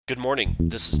Good morning.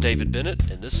 This is David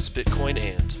Bennett, and this is Bitcoin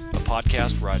And, a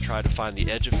podcast where I try to find the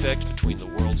edge effect between the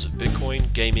worlds of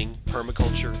Bitcoin, gaming,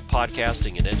 permaculture,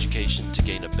 podcasting, and education to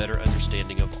gain a better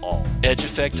understanding of all. Edge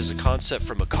effect is a concept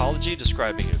from ecology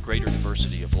describing a greater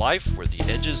diversity of life where the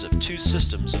edges of two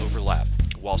systems overlap.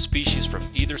 While species from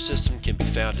either system can be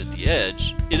found at the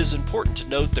edge, it is important to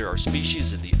note there are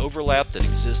species in the overlap that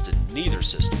exist in neither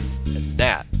system, and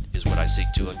that is what I seek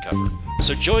to uncover.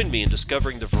 So join me in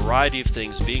discovering the variety of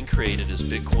things being created as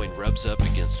Bitcoin rubs up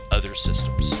against other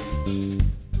systems.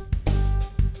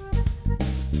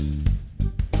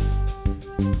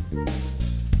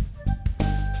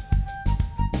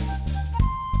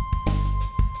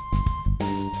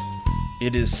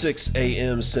 It is 6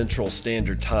 a.m. Central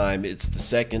Standard Time. It's the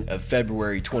 2nd of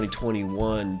February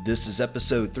 2021. This is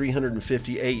episode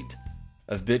 358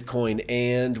 of Bitcoin,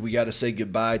 and we got to say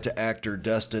goodbye to actor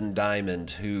Dustin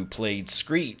Diamond, who played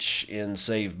Screech in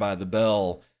Saved by the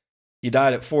Bell. He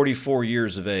died at 44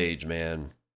 years of age,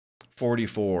 man.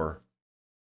 44.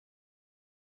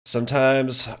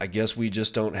 Sometimes, I guess we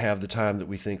just don't have the time that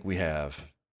we think we have.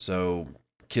 So,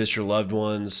 kiss your loved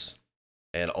ones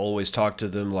and always talk to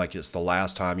them like it's the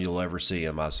last time you'll ever see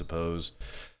them, I suppose.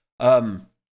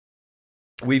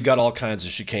 We've got all kinds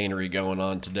of chicanery going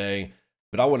on today.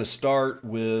 But I want to start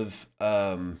with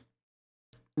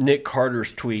Nick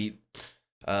Carter's tweet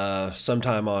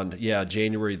sometime on,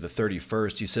 January the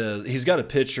 31st. He says, he's got a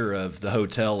picture of the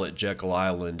hotel at Jekyll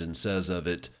Island and says of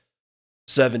it,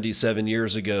 77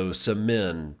 years ago, some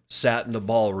men sat in a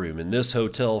ballroom in this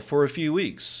hotel for a few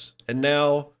weeks. And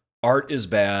now art is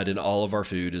bad and all of our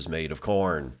food is made of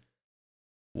corn.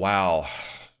 Wow.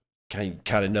 Kind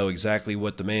of know exactly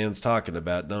what the man's talking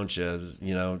about, don't you?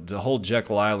 You know, the whole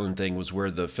Jekyll Island thing was where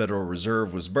the Federal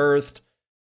Reserve was birthed.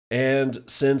 And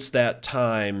since that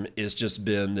time, it's just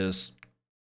been this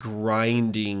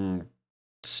grinding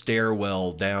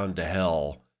stairwell down to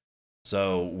hell.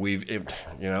 So we've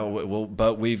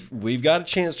got a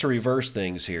chance to reverse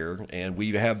things here. And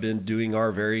we have been doing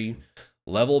our very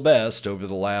level best over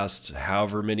the last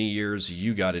however many years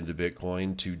you got into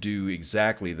Bitcoin to do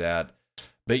exactly that.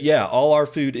 But yeah, all our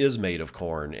food is made of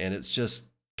corn, and it's just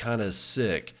kind of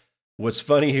sick. What's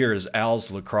funny here is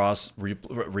Al's Lacrosse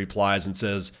replies and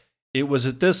says, "It was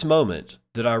at this moment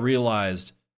that I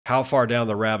realized how far down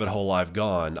the rabbit hole I've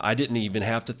gone. I didn't even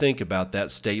have to think about that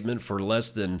statement for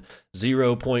less than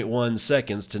 0.1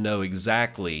 seconds to know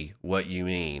exactly what you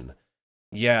mean."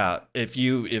 Yeah,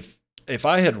 if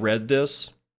I had read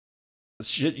this,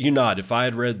 shit you not, if I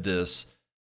had read this,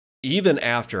 even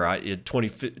after in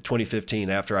 2015,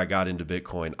 after I got into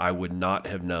Bitcoin, I would not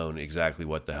have known exactly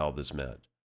what the hell this meant.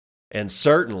 And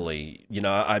certainly,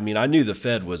 I knew the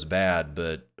Fed was bad,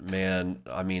 but man,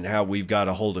 how we've got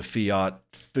a hold of fiat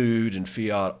food and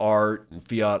fiat art and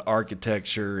fiat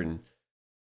architecture and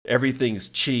everything's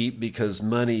cheap because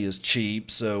money is cheap.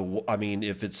 So,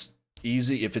 if it's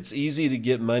easy to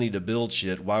get money to build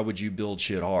shit, why would you build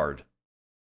shit hard?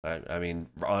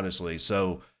 Honestly,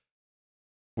 so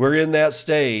we're in that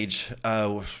stage.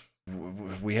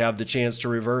 We have the chance to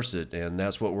reverse it, and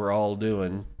that's what we're all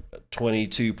doing.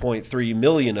 22.3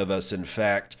 million of us, in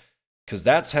fact, because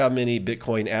that's how many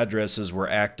Bitcoin addresses were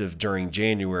active during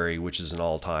January, which is an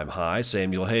all-time high.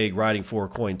 Samuel Hague, writing for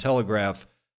Cointelegraph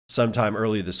sometime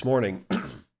early this morning.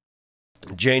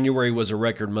 January was a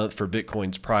record month for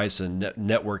Bitcoin's price and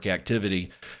network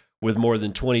activity, with more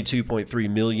than 22.3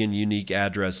 million unique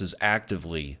addresses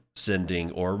actively sending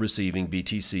or receiving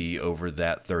BTC over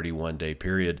that 31-day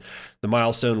period. The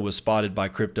milestone was spotted by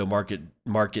crypto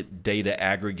market data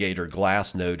aggregator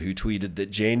Glassnode, who tweeted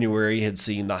that January had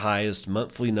seen the highest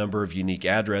monthly number of unique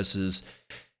addresses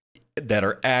that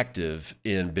are active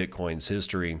in Bitcoin's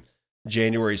history.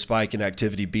 January's spike in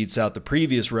activity beats out the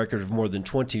previous record of more than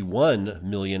 21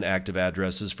 million active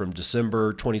addresses from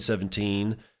December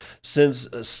 2017. Since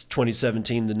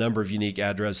 2017, the number of unique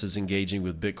addresses engaging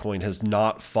with Bitcoin has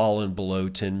not fallen below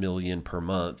 10 million per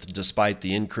month, despite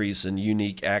the increase in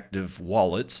unique active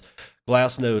wallets.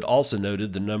 Glassnode also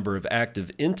noted the number of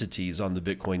active entities on the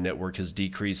Bitcoin network has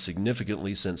decreased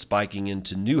significantly since spiking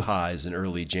into new highs in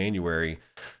early January.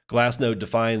 Glassnode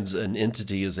defines an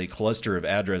entity as a cluster of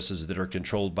addresses that are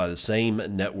controlled by the same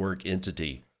network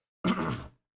entity.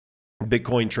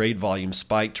 Bitcoin trade volume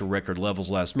spiked to record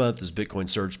levels last month as Bitcoin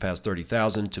surged past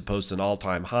 30,000 to post an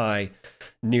all-time high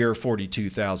near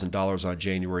 $42,000 on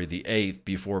January the 8th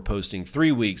before posting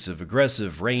 3 weeks of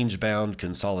aggressive range-bound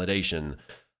consolidation.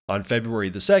 On February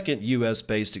the 2nd,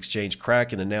 U.S.-based exchange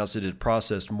Kraken announced it had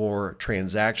processed more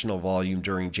transactional volume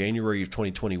during January of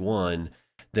 2021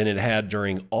 than it had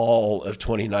during all of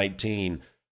 2019.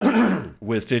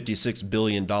 with $56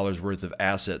 billion worth of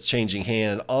assets changing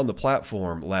hand on the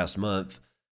platform last month.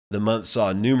 The month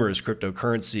saw numerous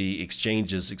cryptocurrency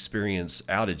exchanges experience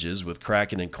outages, with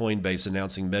Kraken and Coinbase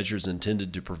announcing measures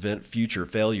intended to prevent future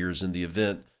failures in the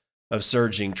event of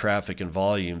surging traffic and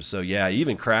volume. So yeah,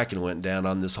 even Kraken went down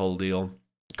on this whole deal.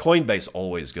 Coinbase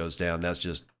always goes down. That's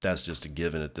just a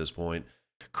given at this point.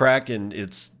 Kraken,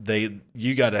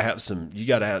 you got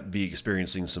to be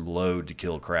experiencing some load to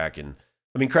kill Kraken.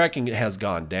 I mean, Kraken has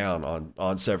gone down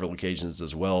on several occasions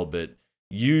as well, but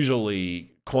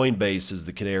usually Coinbase is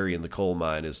the canary in the coal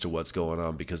mine as to what's going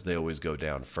on because they always go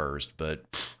down first. But,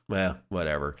 well,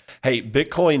 whatever. Hey,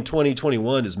 Bitcoin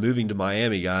 2021 is moving to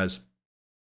Miami, guys.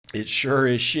 It sure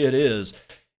as shit is.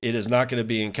 It is not going to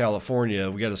be in California.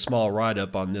 We got a small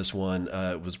write-up on this one.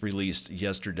 It was released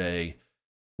yesterday.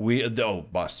 By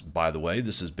the way,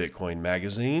 this is Bitcoin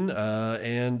Magazine,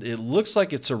 and it looks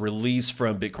like it's a release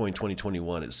from Bitcoin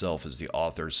 2021 itself as the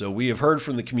author. So we have heard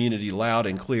from the community loud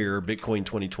and clear, Bitcoin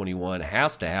 2021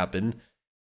 has to happen,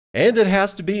 and it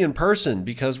has to be in person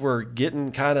because we're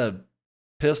getting kind of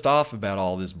pissed off about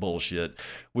all this bullshit.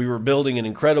 We were building an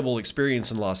incredible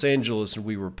experience in Los Angeles, and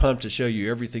we were pumped to show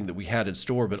you everything that we had in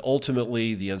store, but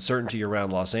ultimately the uncertainty around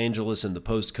Los Angeles and the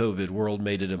post-COVID world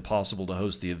made it impossible to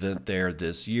host the event there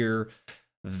this year.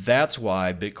 That's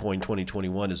why Bitcoin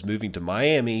 2021 is moving to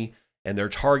Miami, and they're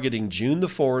targeting June the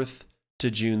 4th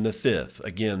to June the 5th.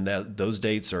 Again, those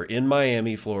dates are in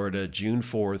Miami, Florida, June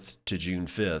 4th to June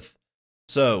 5th.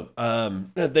 So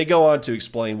they go on to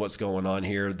explain what's going on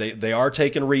here. They are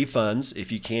taking refunds if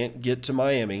you can't get to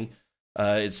Miami.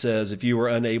 It says, if you were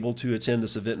unable to attend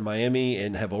this event in Miami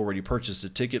and have already purchased a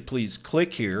ticket, please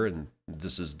click here. And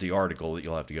this is the article that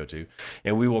you'll have to go to.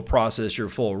 And we will process your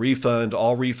full refund.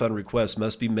 All refund requests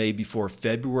must be made before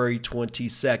February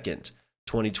 22nd,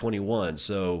 2021.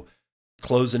 So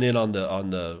closing in on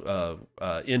the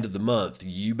end of the month,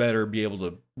 you better be able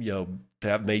to,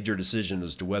 have made your decision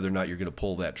as to whether or not you're going to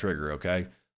pull that trigger. Okay.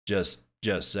 Just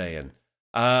saying.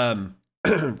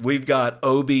 We've got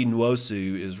Obi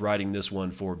Nwosu is writing this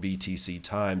one for BTC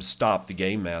Times. Stop the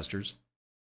Game Masters.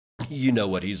 You know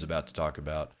what he's about to talk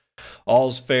about.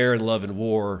 All's fair in love and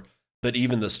war, but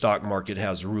even the stock market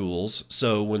has rules.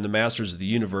 So when the masters of the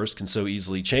universe can so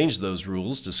easily change those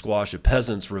rules to squash a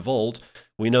peasant's revolt,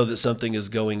 we know that something is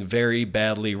going very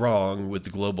badly wrong with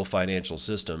the global financial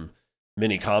system.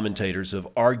 Many commentators have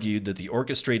argued that the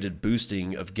orchestrated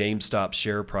boosting of GameStop's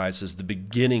share price is the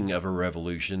beginning of a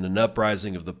revolution, an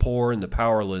uprising of the poor and the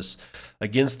powerless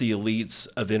against the elites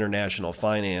of international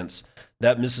finance.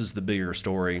 That misses the bigger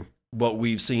story. What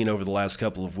we've seen over the last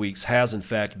couple of weeks has in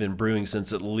fact been brewing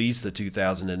since at least the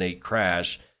 2008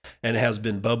 crash, and has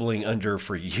been bubbling under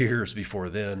for years before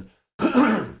then.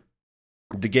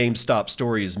 The GameStop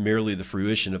story is merely the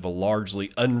fruition of a largely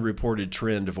unreported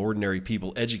trend of ordinary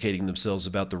people educating themselves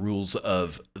about the rules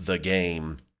of the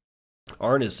game,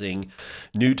 harnessing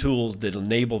new tools that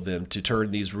enable them to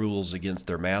turn these rules against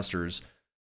their masters.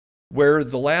 Where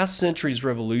the last century's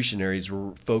revolutionaries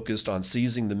were focused on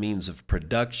seizing the means of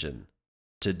production,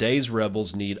 today's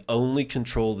rebels need only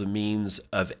control the means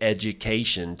of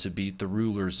education to beat the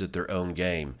rulers at their own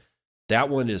game. That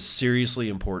one is seriously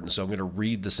important, so I'm going to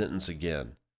read the sentence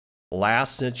again.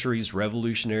 Last century's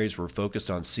revolutionaries were focused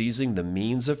on seizing the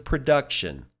means of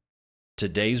production.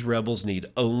 Today's rebels need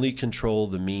only control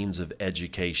the means of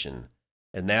education.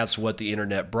 And that's what the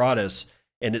internet brought us.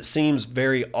 And it seems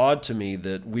very odd to me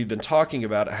that we've been talking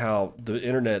about how the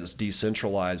internet has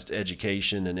decentralized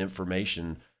education and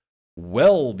information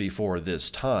well before this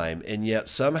time, and yet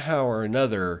somehow or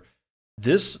another,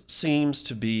 this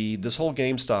whole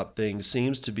GameStop thing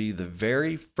seems to be the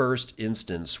very first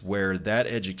instance where that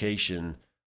education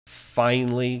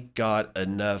finally got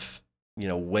enough,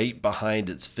 weight behind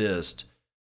its fist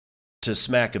to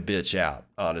smack a bitch out,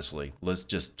 honestly. Let's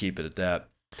just keep it at that.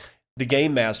 The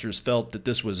Game Masters felt that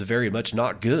this was very much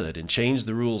not good and changed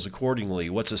the rules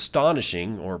accordingly. What's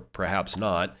astonishing, or perhaps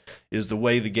not, is the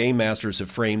way the Game Masters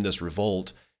have framed this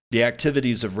revolt. The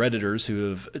activities of Redditors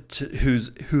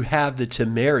who have the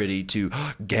temerity to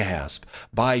gasp,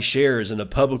 buy shares in a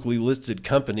publicly listed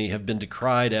company have been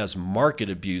decried as market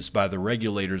abuse by the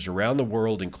regulators around the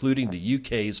world, including the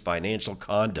UK's Financial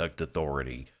Conduct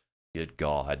Authority. Good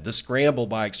God. The scramble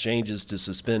by exchanges to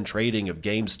suspend trading of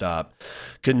GameStop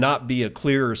could not be a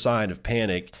clearer sign of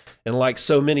panic, and like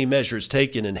so many measures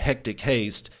taken in hectic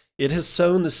haste, it has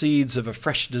sown the seeds of a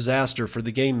fresh disaster for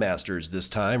the Game Masters this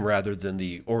time rather than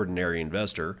the ordinary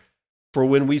investor. For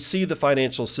when we see the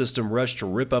financial system rush to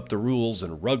rip up the rules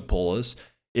and rug pull us,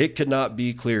 it could not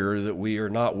be clearer that we are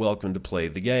not welcome to play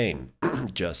the game.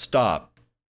 Just stop.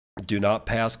 Do not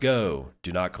pass go.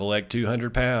 Do not collect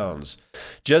 200 pounds.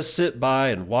 Just sit by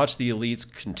and watch the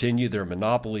elites continue their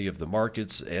monopoly of the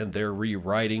markets and their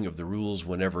rewriting of the rules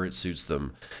whenever it suits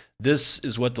them. This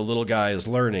is what the little guy is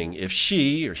learning if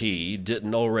she or he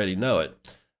didn't already know it.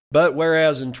 But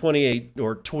whereas in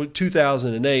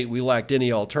 2008 we lacked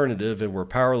any alternative and were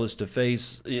powerless to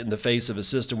face in the face of a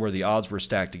system where the odds were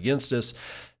stacked against us,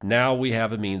 now we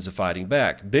have a means of fighting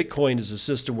back. Bitcoin is a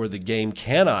system where the game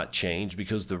cannot change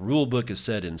because the rule book is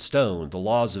set in stone. The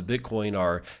laws of Bitcoin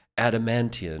are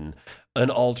adamantine,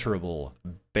 unalterable,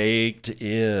 baked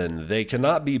in. They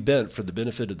cannot be bent for the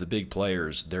benefit of the big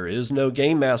players. There is no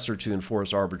game master to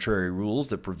enforce arbitrary rules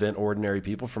that prevent ordinary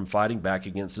people from fighting back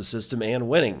against the system and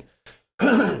winning.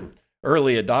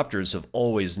 Early adopters have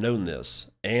always known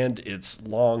this, and it's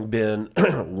long been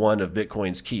one of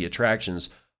Bitcoin's key attractions,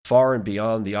 far and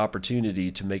beyond the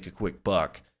opportunity to make a quick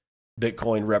buck.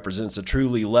 Bitcoin represents a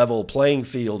truly level playing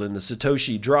field, and the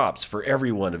Satoshi drops for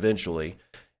everyone eventually.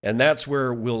 And that's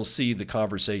where we'll see the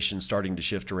conversation starting to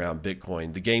shift around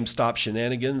Bitcoin. The GameStop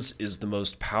shenanigans is the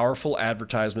most powerful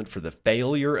advertisement for the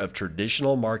failure of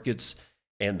traditional markets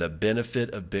and the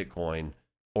benefit of Bitcoin.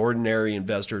 Ordinary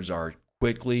investors are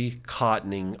quickly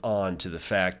cottoning on to the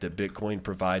fact that Bitcoin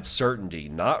provides certainty,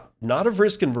 not of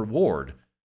risk and reward,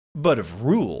 but of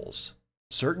rules.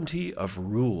 Certainty of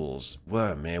rules.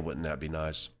 Well, man, wouldn't that be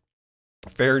nice?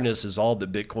 Fairness is all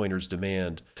that Bitcoiners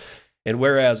demand. And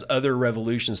whereas other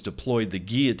revolutions deployed the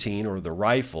guillotine or the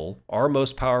rifle, our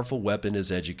most powerful weapon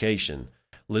is education.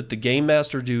 Let the game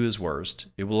master do his worst.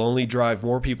 It will only drive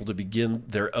more people to begin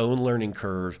their own learning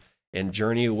curve and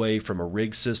journey away from a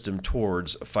rigged system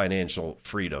towards financial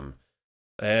freedom.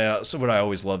 So what I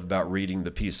always love about reading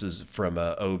the pieces from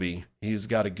Obi, he's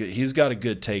got a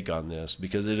good take on this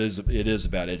because it is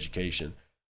about education.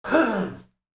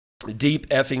 Deep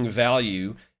effing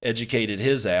Value educated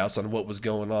his ass on what was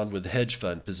going on with hedge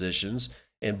fund positions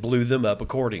and blew them up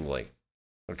accordingly.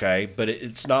 Okay, but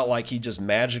it's not like he just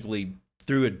magically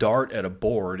threw a dart at a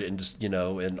board and just,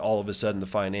 and all of a sudden the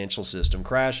financial system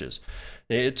crashes.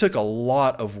 It took a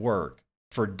lot of work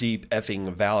for Deep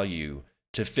effing Value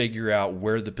to figure out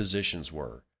where the positions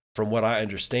were. From what I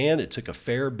understand, it took a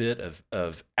fair bit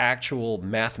of actual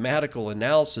mathematical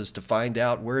analysis to find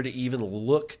out where to even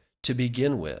look to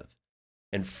begin with,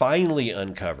 and finally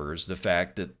uncovers the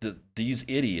fact that these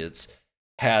idiots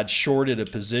had shorted a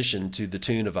position to the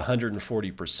tune of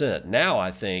 140%. Now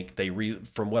I think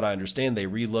from what I understand, they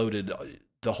reloaded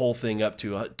the whole thing up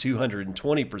to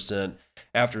 220%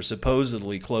 after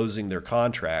supposedly closing their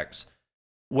contracts.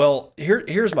 Well,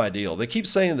 here's my deal. They keep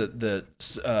saying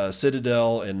that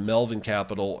Citadel and Melvin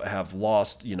Capital have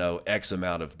lost, X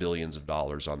amount of billions of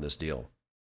dollars on this deal.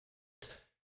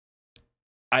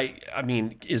 I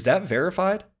mean, is that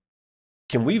verified?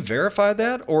 Can we verify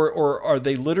that? Or are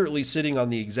they literally sitting on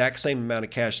the exact same amount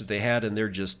of cash that they had and they're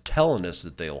just telling us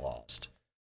that they lost?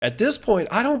 At this point,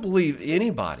 I don't believe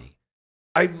anybody.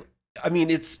 I mean,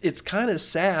 it's kind of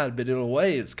sad, but in a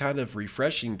way, it's kind of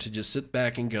refreshing to just sit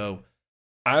back and go,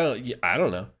 I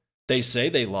don't know. They say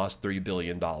they lost $3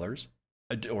 billion or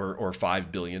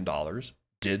 $5 billion.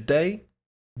 Did they?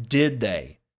 Did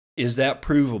they? Is that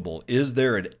provable? Is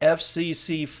there an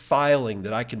FCC filing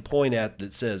that I can point at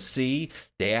that says, see,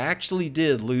 they actually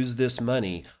did lose this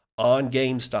money on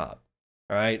GameStop?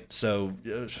 All right. So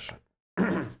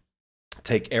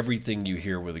take everything you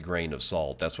hear with a grain of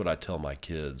salt. That's what I tell my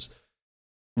kids.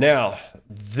 Now,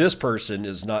 this person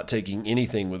is not taking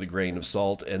anything with a grain of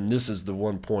salt, and this is the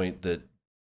one point that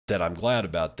I'm glad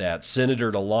about that.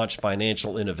 Senator to launch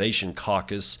Financial Innovation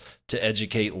Caucus to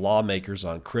educate lawmakers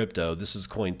on crypto. This is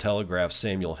Cointelegraph's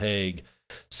Samuel Hague.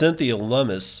 Cynthia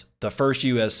Lummis, the first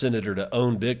U.S. senator to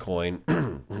own Bitcoin,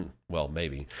 well,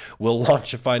 maybe, will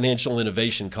launch a Financial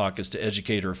Innovation Caucus to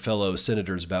educate her fellow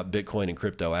senators about Bitcoin and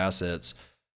crypto assets.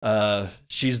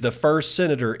 She's the first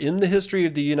senator in the history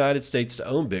of the United States to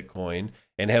own Bitcoin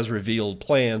and has revealed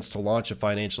plans to launch a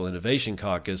Financial Innovation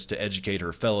Caucus to educate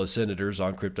her fellow senators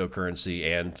on cryptocurrency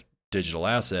and digital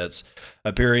assets.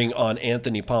 Appearing on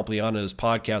Anthony Pompliano's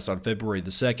podcast on February the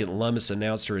 2nd, Lummis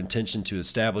announced her intention to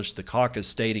establish the caucus,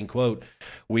 stating, quote,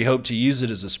 "We hope to use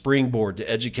it as a springboard to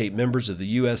educate members of the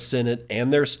U.S. Senate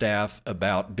and their staff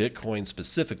about Bitcoin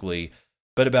specifically,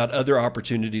 but about other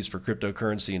opportunities for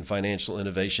cryptocurrency and financial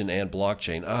innovation and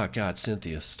blockchain." Oh, God,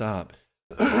 Cynthia, stop.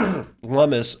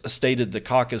 Lummis stated the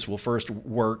caucus will first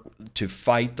work to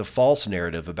fight the false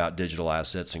narrative about digital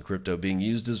assets and crypto being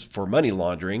used for money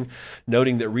laundering,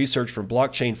 noting that research from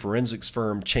blockchain forensics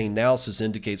firm Chainalysis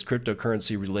indicates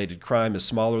cryptocurrency-related crime is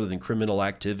smaller than criminal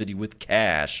activity with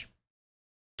cash.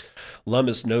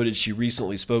 Lummis noted she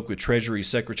recently spoke with Treasury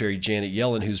Secretary Janet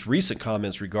Yellen, whose recent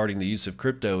comments regarding the use of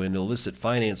crypto in illicit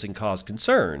financing caused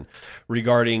concern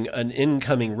regarding an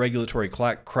incoming regulatory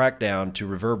crackdown to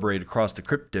reverberate across the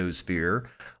cryptosphere.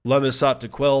 Lummis sought to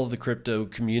quell the crypto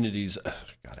community's...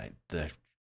 the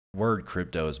word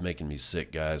crypto is making me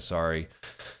sick, guys. Sorry.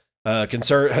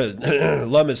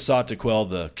 Lummis sought to quell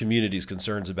the community's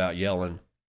concerns about Yellen,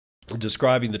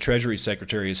 describing the Treasury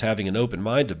Secretary as having an open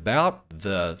mind about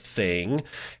the thing.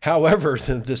 However,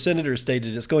 the senator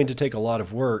stated it's going to take a lot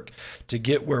of work to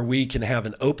get where we can have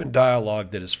an open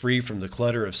dialogue that is free from the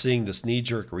clutter of seeing this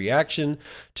knee-jerk reaction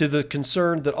to the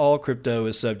concern that all crypto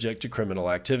is subject to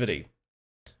criminal activity.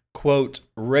 Quote,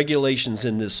 regulations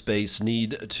in this space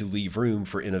need to leave room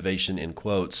for innovation, end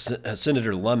quote.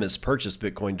 Senator Lummis purchased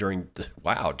Bitcoin during,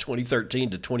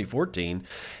 2013 to 2014,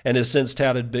 and has since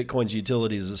touted Bitcoin's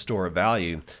utility as a store of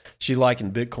value. She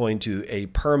likened Bitcoin to a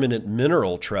permanent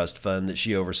mineral trust fund that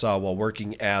she oversaw while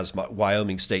working as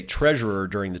Wyoming state treasurer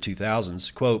during the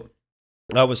 2000s. Quote,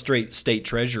 I was state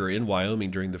treasurer in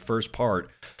Wyoming during the first part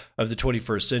of the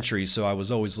 21st century, so I was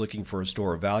always looking for a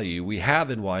store of value. We have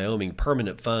in Wyoming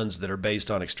permanent funds that are based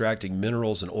on extracting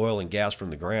minerals and oil and gas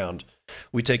from the ground.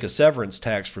 We take a severance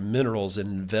tax from minerals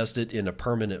and invest it in a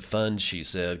permanent fund, she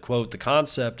said. Quote, the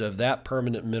concept of that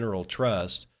permanent mineral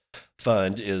trust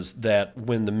fund is that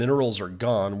when the minerals are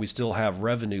gone, we still have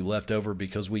revenue left over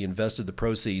because we invested the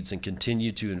proceeds and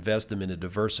continue to invest them in a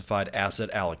diversified asset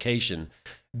allocation.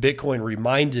 Bitcoin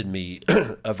reminded me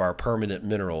of our permanent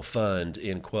mineral fund,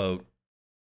 end quote.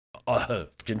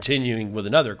 Continuing with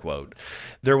another quote,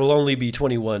 there will only be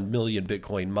 21 million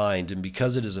Bitcoin mined, and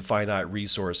because it is a finite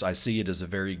resource, I see it as a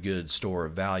very good store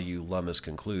of value, Lummis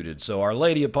concluded. So Our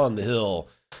Lady upon the Hill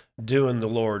doing the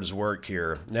Lord's work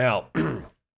here. Now,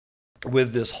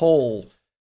 with this whole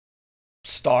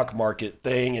stock market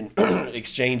thing and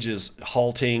exchanges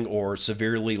halting or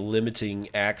severely limiting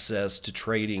access to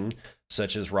trading,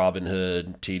 such as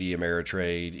Robinhood, TD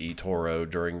Ameritrade, eToro,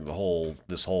 during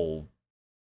this whole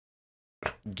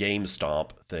GameStop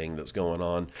thing that's going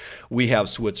on, we have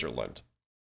Switzerland.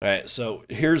 All right, so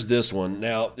here's this one.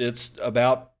 Now, it's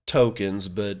about tokens,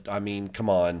 but I mean, come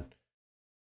on.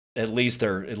 At least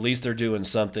they're doing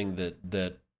something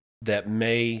that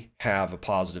may have a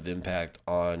positive impact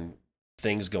on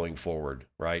things going forward,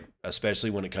 right? Especially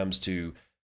when it comes to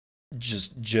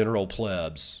just general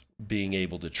plebs being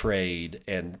able to trade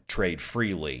and trade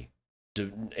freely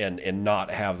and not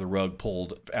have the rug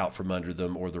pulled out from under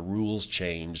them or the rules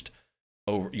changed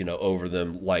over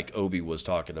them, like Obi was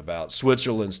talking about.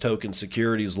 Switzerland's token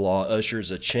securities law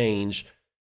ushers a change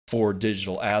for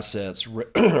digital assets.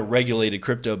 Regulated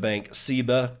crypto bank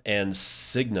SIBA and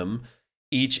Sygnum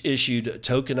each issued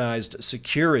tokenized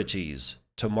securities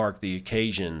to mark the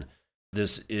occasion.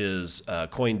 This is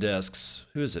CoinDesk's,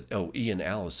 who is it? Oh, Ian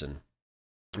Allison,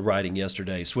 writing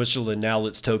yesterday. Switzerland now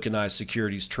lets tokenized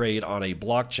securities trade on a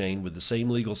blockchain with the same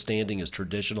legal standing as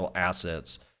traditional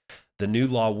assets. The new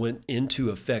law went into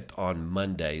effect on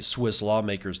Monday. Swiss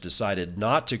lawmakers decided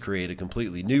not to create a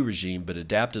completely new regime, but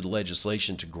adapted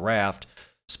legislation to graft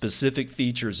specific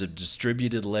features of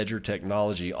distributed ledger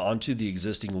technology onto the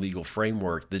existing legal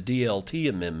framework. The DLT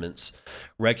amendments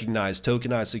recognize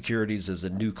tokenized securities as a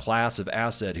new class of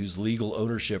asset whose legal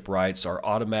ownership rights are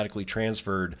automatically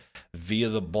transferred via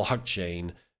the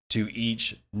blockchain to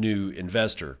each new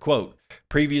investor. Quote,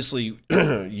 previously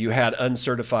you had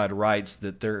uncertified rights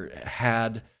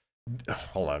that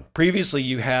Previously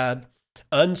you had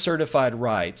uncertified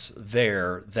rights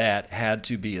there that had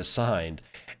to be assigned.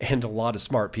 And a lot of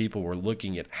smart people were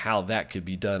looking at how that could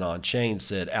be done on chain,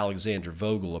 said Alexander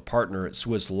Vogel, a partner at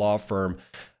Swiss law firm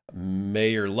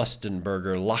Mayer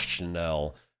Lustenberger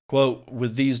Lachenel. Quote,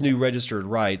 with these new registered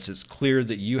rights, it's clear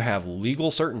that you have legal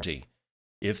certainty.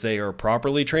 If they are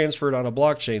properly transferred on a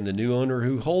blockchain, the new owner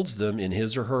who holds them in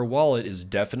his or her wallet is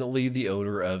definitely the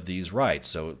owner of these rights.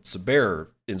 So it's a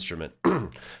bearer instrument.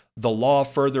 The law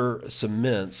further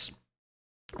cements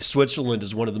Switzerland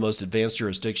is one of the most advanced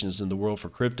jurisdictions in the world for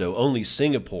crypto. Only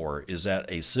Singapore is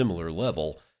at a similar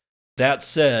level. That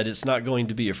said, it's not going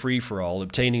to be a free-for-all.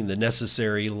 Obtaining the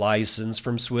necessary license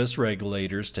from Swiss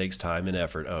regulators takes time and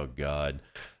effort. Oh, God.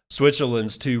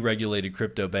 Switzerland's two regulated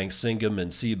crypto banks, Sygnum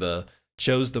and SIBA,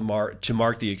 chose to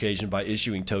mark the occasion by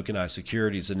issuing tokenized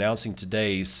securities. Announcing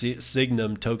today,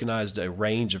 Sygnum tokenized a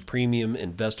range of premium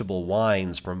investable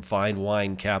wines from Fine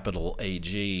Wine Capital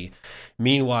AG.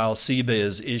 Meanwhile, SIBA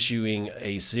is issuing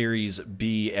a Series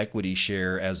B equity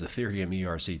share as Ethereum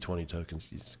ERC20 tokens.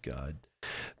 Jesus God.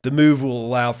 The move will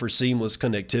allow for seamless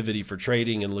connectivity for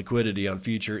trading and liquidity on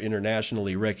future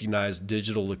internationally recognized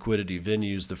digital liquidity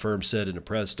venues, the firm said in a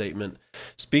press statement.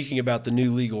 Speaking about the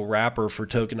new legal wrapper for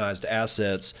tokenized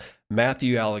assets,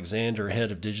 Matthew Alexander,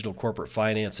 head of digital corporate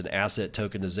finance and asset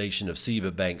tokenization of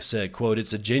SEBA Bank, said, quote,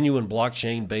 "It's a genuine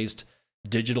blockchain-based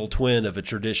digital twin of a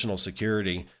traditional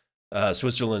security.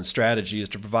 Switzerland's strategy is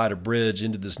to provide a bridge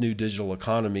into this new digital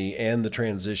economy and the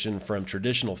transition from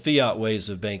traditional fiat ways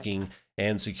of banking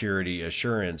and security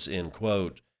assurance," end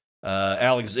quote.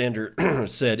 Alexander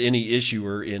said any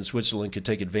issuer in Switzerland could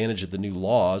take advantage of the new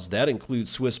laws. That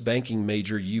includes Swiss banking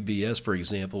major UBS, for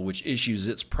example, which issues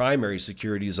its primary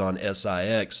securities on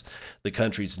SIX, the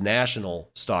country's national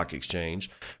stock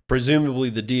exchange. Presumably,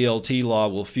 the DLT law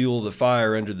will fuel the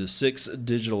fire under the SIX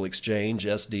digital exchange,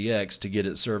 SDX, to get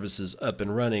its services up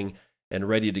and running and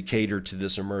ready to cater to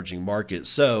this emerging market.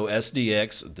 So,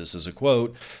 SDX, this is a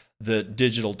quote, "The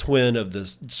digital twin of the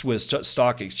Swiss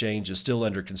stock exchange is still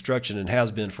under construction and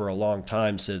has been for a long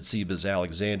time," said SEBA's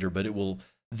Alexander, "but it will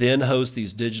then host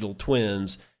these digital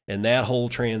twins, and that whole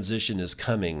transition is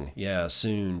coming. Yeah,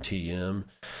 soon, TM.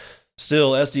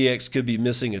 Still, SDX could be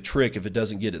missing a trick if it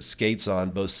doesn't get its skates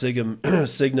on. Both Sygnum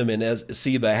and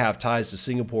SEBA have ties to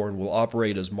Singapore and will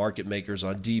operate as market makers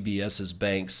on DBS's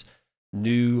bank's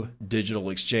new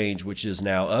digital exchange, which is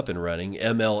now up and running.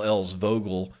 MLL's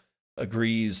Vogel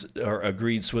agreed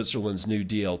Switzerland's new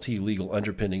DLT legal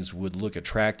underpinnings would look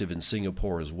attractive in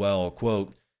Singapore as well.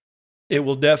 Quote, "It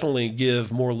will definitely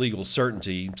give more legal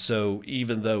certainty, so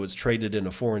even though it's traded in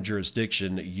a foreign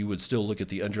jurisdiction, you would still look at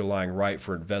the underlying right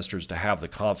for investors to have the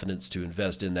confidence to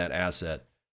invest in that asset,"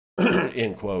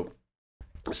 end quote.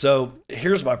 So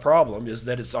here's my problem, is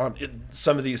that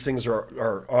some of these things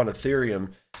are on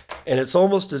Ethereum, and it's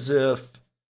almost as if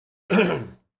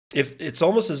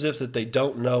that they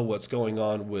don't know what's going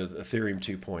on with Ethereum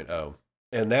 2.0.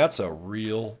 And that's a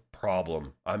real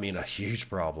problem. I mean, a huge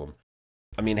problem.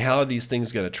 I mean, how are these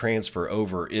things going to transfer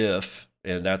over if,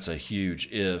 and that's a huge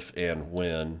if and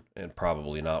when, and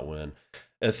probably not when,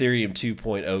 Ethereum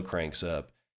 2.0 cranks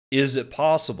up? Is it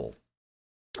possible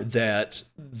that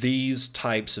these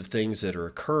types of things that are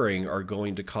occurring are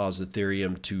going to cause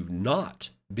Ethereum to not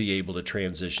be able to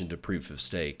transition to proof of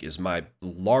stake, is my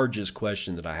largest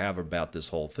question that I have about this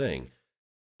whole thing.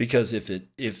 Because if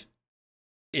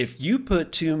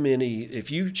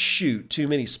you shoot too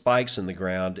many spikes in the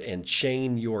ground and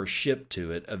chain your ship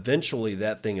to it, eventually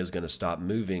that thing is going to stop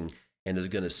moving and is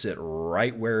going to sit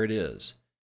right where it is.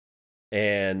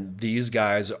 And these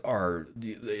guys are,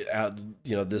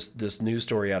 this news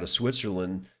story out of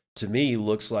Switzerland to me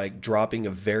looks like dropping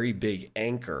a very big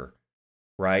anchor,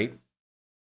 right?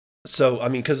 So, I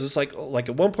mean, because it's like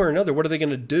at one point or another, what are they going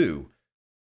to do?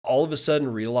 All of a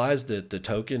sudden realize that the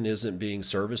token isn't being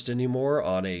serviced anymore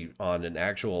on an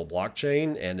actual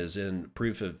blockchain and is in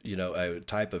proof of, a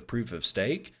type of proof of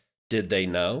stake? Did they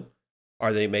know?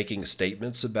 Are they making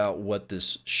statements about what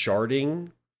this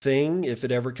sharding thing, if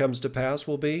it ever comes to pass,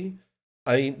 will be?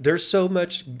 I mean, there's so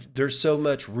much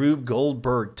Rube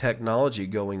Goldberg technology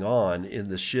going on in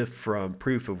the shift from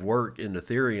proof of work in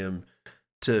Ethereum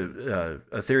to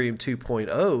Ethereum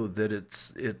 2.0 that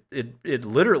it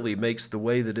literally makes the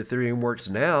way that Ethereum works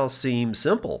now seem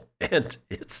simple, and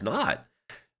it's not.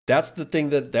 That's the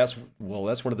thing that's one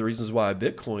of the reasons why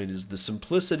Bitcoin is the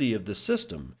simplicity of the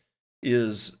system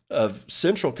is of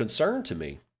central concern to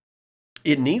me.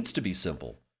 It needs to be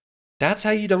simple. That's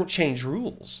how you don't change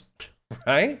rules,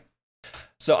 right?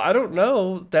 So I don't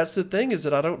know. That's the thing, is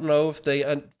that I don't know if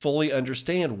they fully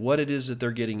understand what it is that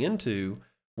they're getting into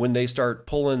when they start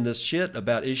pulling this shit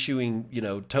about issuing,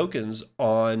 tokens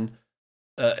on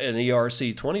an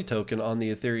ERC20 token on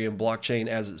the Ethereum blockchain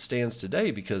as it stands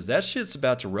today, because that shit's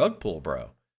about to rug pull,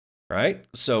 bro. Right?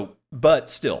 So, but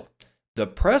still, the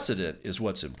precedent is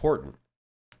what's important.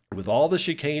 With all the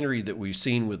chicanery that we've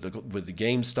seen with the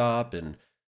GameStop and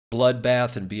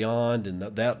Bloodbath and beyond, and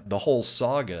the whole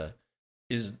saga,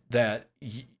 is that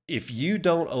if you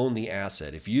don't own the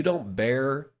asset, if you don't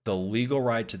bear the legal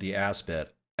right to the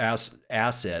asset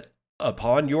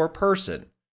upon your person,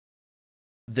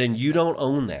 then you don't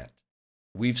own that.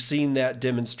 We've seen that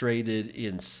demonstrated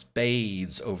in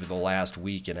spades over the last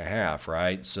week and a half,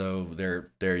 right? So there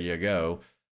you go.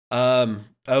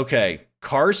 Okay.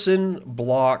 Carson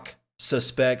Block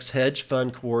suspects hedge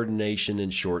fund coordination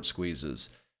and short squeezes.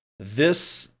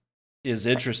 This is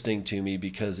interesting to me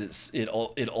because it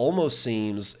almost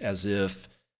seems as if,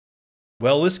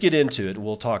 well, let's get into it.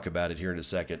 We'll talk about it here in a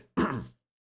second.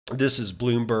 This is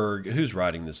Bloomberg. Who's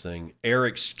writing this thing?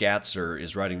 Eric Scatzer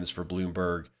is writing this for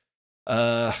Bloomberg.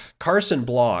 Carson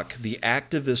Block, the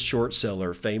activist short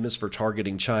seller famous for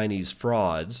targeting Chinese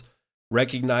frauds,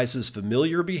 recognizes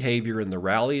familiar behavior in the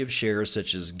rally of shares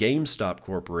such as GameStop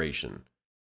Corporation.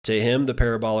 To him, the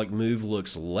parabolic move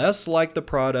looks less like the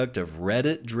product of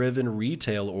Reddit-driven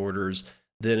retail orders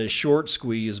than a short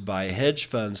squeeze by hedge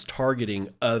funds targeting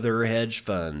other hedge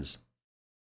funds.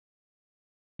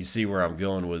 You see where I'm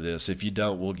going with this. If you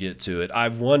don't, we'll get to it.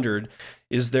 I've wondered,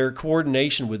 is there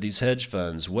coordination with these hedge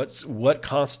funds? What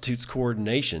constitutes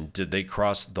coordination? Did they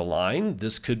cross the line?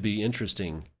 This could be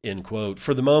interesting, end quote.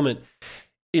 For the moment,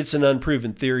 it's an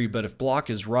unproven theory, but if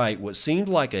Block is right, what seemed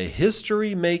like a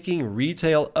history-making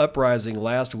retail uprising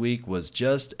last week was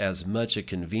just as much a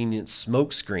convenient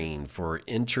smokescreen for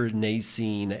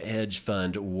internecine hedge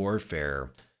fund warfare.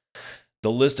 The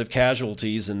list of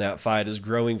casualties in that fight is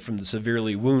growing from the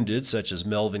severely wounded, such as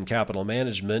Melvin Capital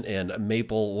Management and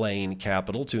Maple Lane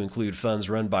Capital, to include funds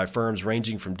run by firms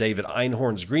ranging from David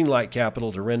Einhorn's Greenlight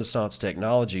Capital to Renaissance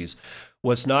Technologies.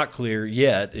 What's not clear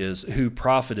yet is who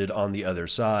profited on the other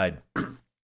side.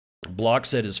 Block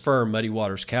said his firm, Muddy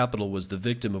Waters Capital, was the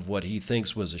victim of what he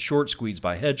thinks was a short squeeze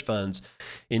by hedge funds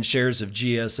in shares of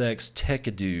GSX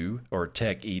TechEdu, or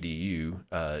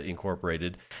TechEdu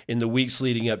Incorporated, in the weeks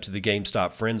leading up to the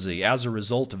GameStop frenzy. As a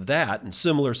result of that, in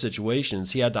similar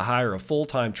situations, he had to hire a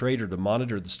full-time trader to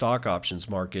monitor the stock options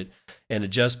market and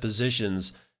adjust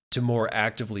positions to more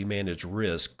actively manage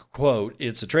risk. Quote,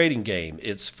 it's a trading game.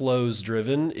 It's flows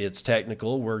driven. It's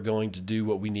technical. We're going to do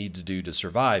what we need to do to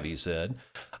survive, he said.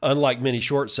 Unlike many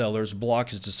short sellers,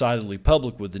 Block is decidedly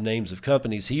public with the names of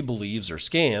companies he believes are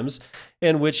scams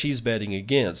and which he's betting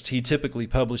against. He typically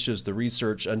publishes the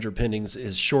research underpinning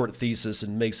his short thesis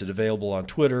and makes it available on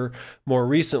Twitter. More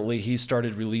recently, he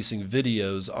started releasing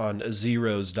videos on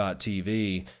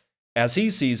Zeros.tv. As he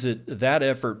sees it, that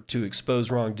effort to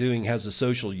expose wrongdoing has a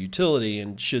social utility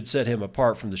and should set him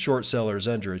apart from the short sellers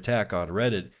under attack on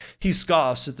Reddit. He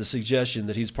scoffs at the suggestion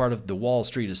that he's part of the Wall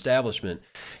Street establishment.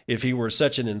 If he were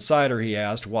such an insider, he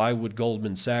asked, why would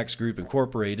Goldman Sachs Group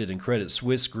Incorporated and Credit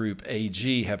Suisse Group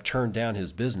AG have turned down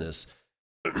his business?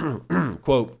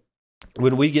 Quote,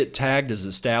 when we get tagged as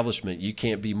establishment, you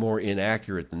can't be more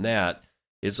inaccurate than that.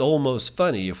 It's almost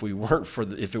funny if it weren't for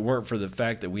the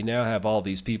fact that we now have all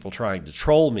these people trying to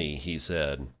troll me, he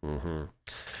said.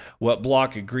 What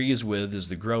Block agrees with is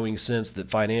the growing sense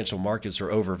that financial markets are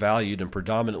overvalued and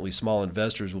predominantly small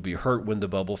investors will be hurt when the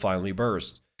bubble finally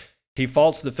bursts. He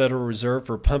faults the Federal Reserve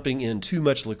for pumping in too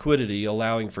much liquidity,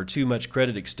 allowing for too much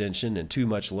credit extension and too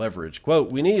much leverage.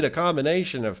 Quote, we need a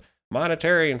combination of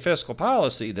monetary and fiscal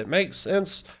policy that makes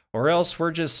sense, or else we're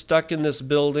just stuck in this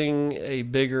building a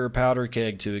bigger powder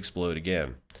keg to explode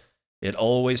again. It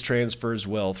always transfers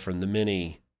wealth from the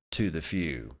many to the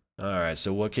few. All right,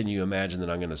 so what can you imagine that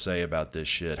I'm going to say about this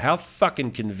shit? How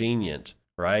fucking convenient,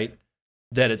 right?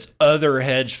 That it's other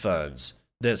hedge funds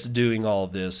that's doing all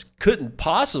this. Couldn't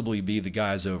possibly be the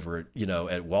guys over at,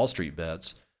 at Wall Street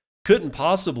Bets. Couldn't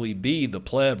possibly be the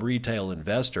pleb retail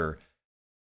investor.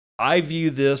 I view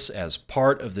this as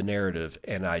part of the narrative,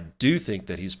 and I do think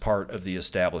that he's part of the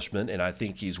establishment, and I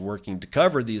think he's working to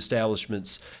cover the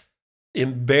establishment's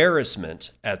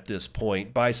embarrassment at this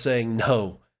point by saying,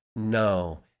 no,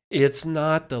 it's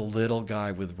not the little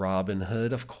guy with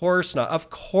Robinhood. Of course not. Of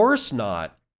course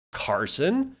not,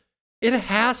 Carson. It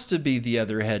has to be the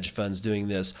other hedge funds doing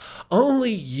this. Only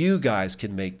you guys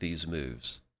can make these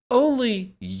moves.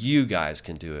 Only you guys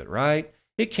can do it, right?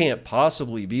 It can't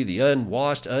possibly be the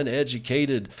unwashed,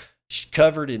 uneducated,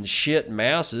 covered in shit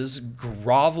masses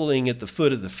groveling at the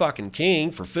foot of the fucking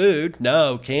king for food.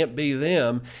 No, can't be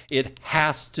them. It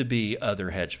has to be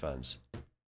other hedge funds.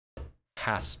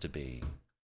 Has to be.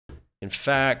 In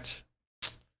fact,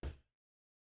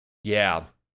 yeah,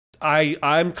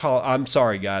 I'm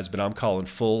sorry guys, but I'm calling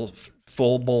full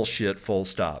bullshit, full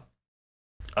stop.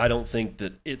 I don't think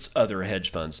that it's other hedge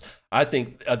funds. I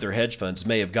think other hedge funds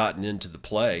may have gotten into the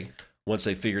play once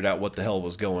they figured out what the hell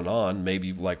was going on,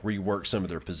 maybe like rework some of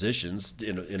their positions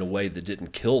in a way that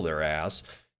didn't kill their ass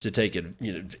to take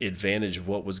advantage of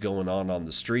what was going on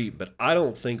the street. But I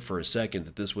don't think for a second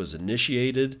that this was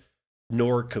initiated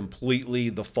nor completely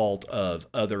the fault of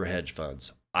other hedge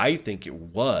funds. I think it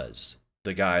was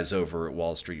the guys over at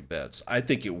Wall Street Bets. I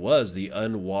think it was the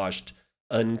unwashed,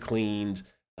 uncleaned,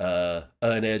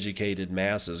 uneducated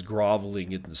masses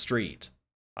groveling in the street.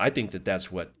 I think that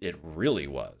that's what it really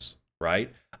was,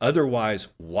 right? Otherwise,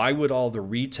 why would all the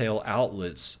retail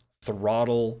outlets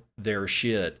throttle their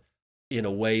shit in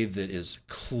a way that is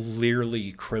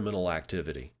clearly criminal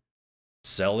activity?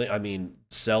 Selling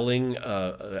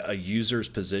a user's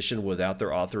position without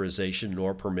their authorization,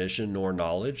 nor permission, nor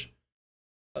knowledge.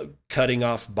 cutting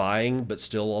off buying but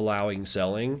still allowing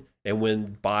selling. And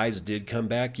when buys did come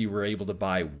back, you were able to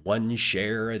buy one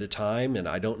share at a time. And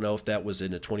I don't know if that was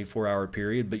in a 24-hour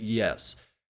period, but yes,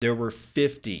 there were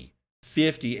 50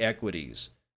 equities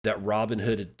that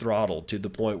Robinhood had throttled to the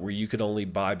point where you could only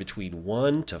buy between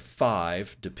 1 to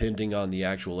 5, depending on the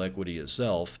actual equity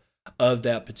itself, of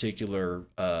that particular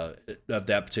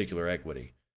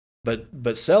equity.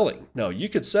 But selling, no, you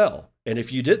could sell. And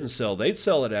if you didn't sell, they'd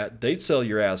sell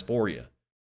your ass for you.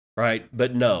 Right?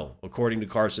 But no, according to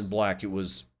Carson Block, it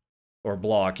was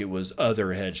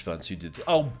other hedge funds who did.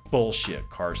 Oh, bullshit,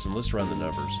 Carson. Let's run the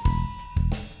numbers.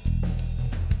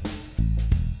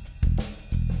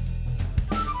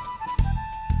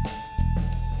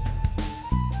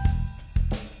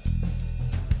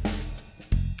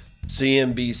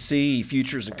 CNBC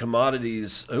futures and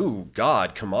commodities. Oh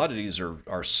God, commodities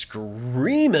are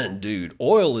screaming, dude.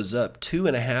 Oil is up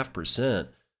 2.5%.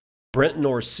 Brent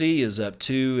North Sea is up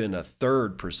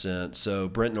 2.33%. So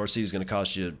Brent North Sea is going to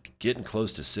cost you getting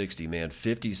close to 60, man.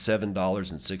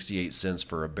 $57.68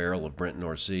 for a barrel of Brent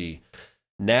North Sea.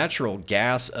 Natural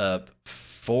gas up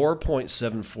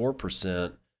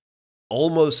 4.74%.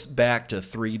 Almost back to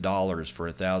 $3 for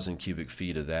 1,000 cubic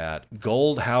feet of that.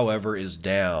 Gold, however, is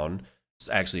down.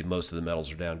 Actually, most of the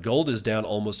metals are down. Gold is down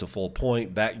almost a full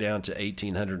point, back down to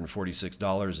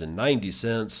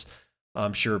 $1,846.90.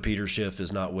 I'm sure Peter Schiff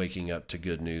is not waking up to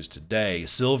good news today.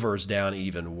 Silver is down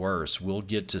even worse. We'll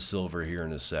get to silver here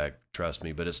in a sec, trust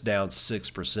me, but it's down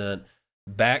 6%.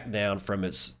 Back down from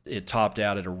it topped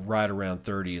out at right around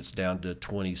 30. It's down to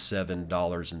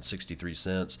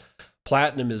 $27.63.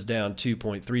 Platinum is down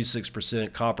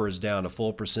 2.36%. Copper is down a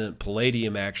full percent.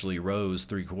 Palladium actually rose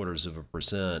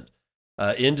 0.75%.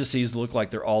 Indices look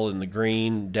like they're all in the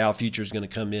green. Dow futures going to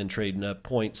come in trading up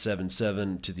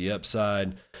 0.77 to the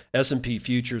upside. S&P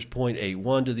futures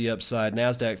 0.81 to the upside.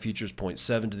 NASDAQ futures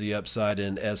 0.7 to the upside.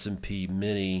 And S&P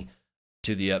mini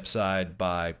to the upside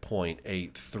by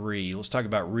 0.83. Let's talk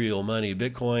about real money.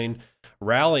 Bitcoin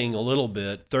rallying a little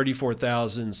bit,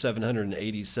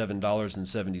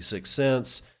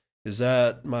 $34,787.76. Is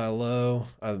that my low?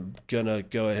 I'm going to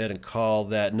go ahead and call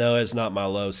that. No, it's not my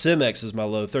low. CEMEX is my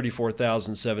low,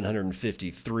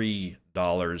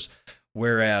 $34,753,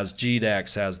 whereas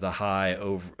GDAX has the high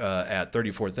over at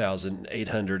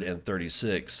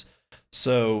 $34,836.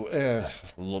 So a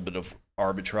little bit of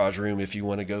arbitrage room if you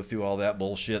want to go through all that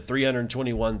bullshit.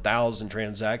 321,000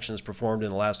 transactions performed in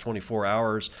the last 24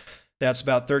 hours. That's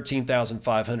about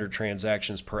 13,500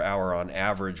 transactions per hour on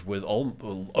average, with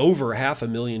over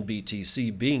 500,000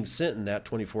 BTC being sent in that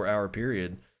 24-hour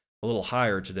period. A little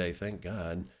higher today, thank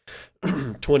God.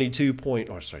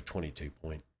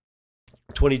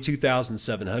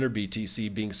 22,700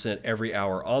 BTC being sent every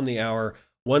hour on the hour.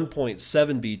 1.7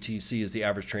 BTC is the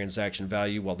average transaction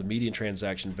value, while the median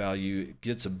transaction value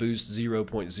gets a boost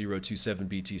 0.027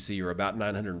 BTC, or about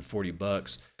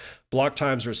 $940. Block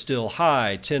times are still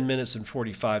high, 10 minutes and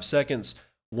 45 seconds.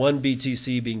 1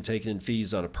 BTC being taken in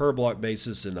fees on a per block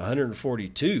basis, and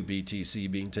 142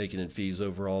 BTC being taken in fees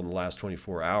overall in the last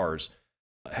 24 hours.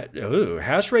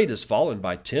 Hash rate has fallen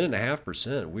by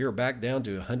 10.5%. We are back down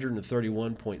to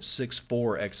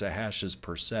 131.64 exahashes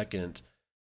per second.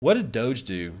 What did Doge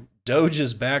do? Doge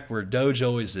is back where Doge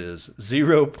always is.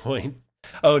 No,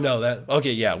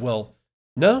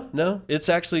 it's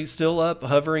actually still up,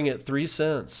 hovering at 3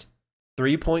 cents.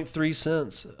 3.3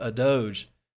 cents a Doge.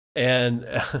 And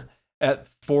at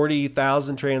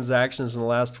 40,000 transactions in the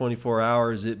last 24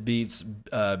 hours, it beats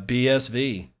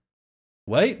BSV.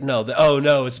 Wait, no,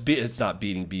 it's not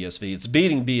beating BSV. It's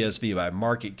beating BSV by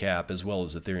market cap as well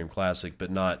as Ethereum Classic,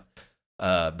 but not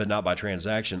by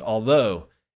transaction. Although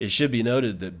it should be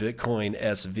noted that Bitcoin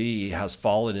SV has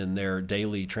fallen in their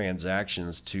daily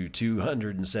transactions to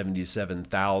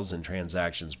 277,000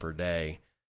 transactions per day,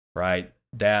 right?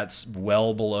 That's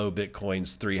well below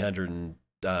Bitcoin's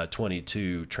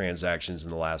 322 transactions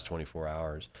in the last 24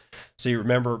 hours. So you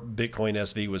remember Bitcoin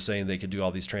SV was saying they could do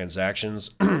all these transactions.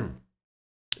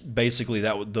 Basically,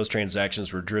 those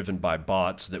transactions were driven by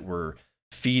bots that were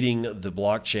feeding the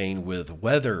blockchain with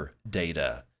weather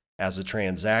data as a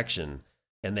transaction.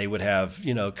 And they would have,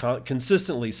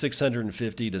 consistently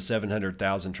 650 to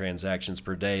 700,000 transactions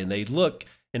per day. And they'd look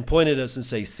and point at us and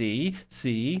say, see,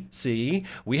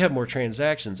 we have more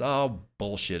transactions. Oh,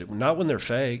 bullshit. Not when they're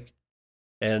fake.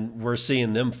 And we're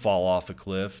seeing them fall off a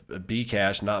cliff.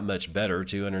 Bcash, not much better,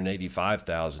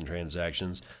 285,000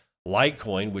 transactions.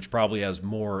 Litecoin, which probably has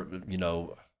more,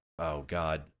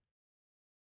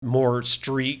 more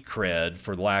street cred,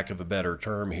 for lack of a better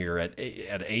term here, at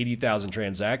 80,000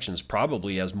 transactions,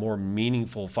 probably has more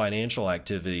meaningful financial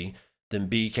activity than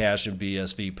Bcash and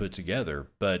BSV put together.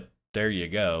 But there you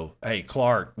go. Hey,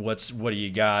 Clark, what do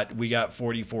you got? We got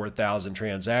 44,000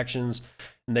 transactions,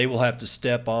 and they will have to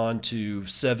step on to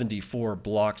 74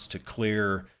 blocks to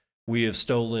clear. We have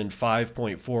stolen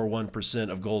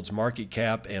 5.41% of gold's market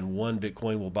cap, and one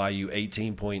Bitcoin will buy you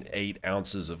 18.8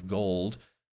 ounces of gold.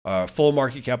 Full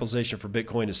market capitalization for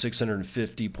Bitcoin is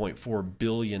 $650.4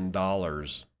 billion.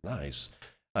 Nice.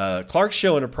 Clark's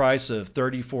showing a price of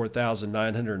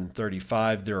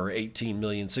 34,935. There are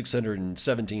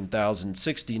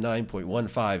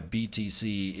 18,617,069.15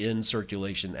 BTC in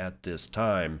circulation at this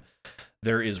time.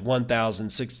 There is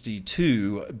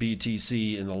 1,062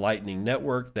 BTC in the Lightning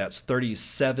Network. That's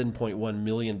 $37.1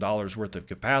 million worth of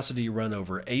capacity, run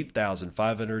over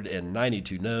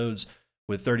 8,592 nodes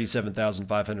with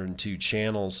 37,502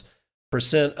 channels.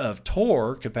 Percent of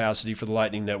Tor capacity for the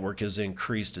Lightning Network has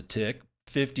increased a tick.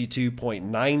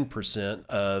 52.9%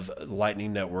 of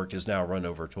Lightning Network is now run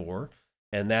over Tor,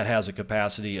 and that has a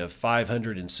capacity of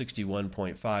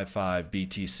 561.55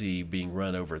 BTC being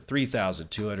run over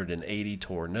 3,280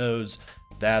 Tor nodes.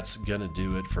 That's going to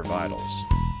do it for Vitals.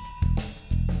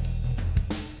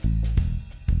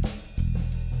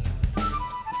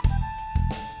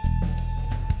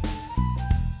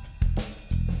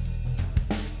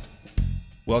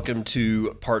 Welcome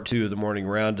to part 2 of the morning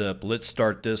roundup. Let's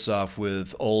start this off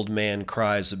with old man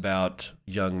cries about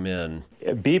young men.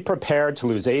 Be prepared to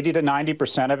lose 80 to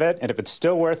 90% of it, and if it's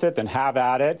still worth it, then have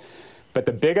at it. But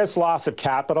the biggest loss of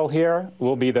capital here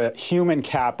will be the human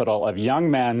capital of young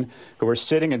men who are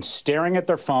sitting and staring at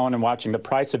their phone and watching the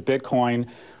price of Bitcoin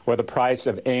or the price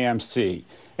of AMC.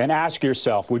 And ask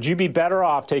yourself, would you be better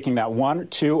off taking that 1,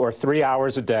 2, or 3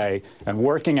 hours a day and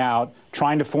working out,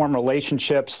 trying to form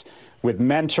relationships with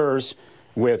mentors,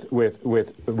 with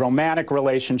romantic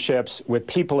relationships, with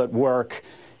people at work,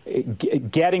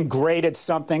 getting great at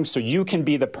something so you can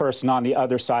be the person on the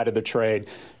other side of the trade?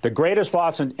 The greatest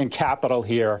loss in capital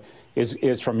here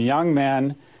is from young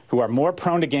men who are more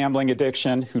prone to gambling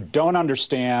addiction, who don't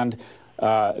understand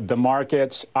the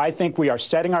markets. I think we are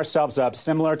setting ourselves up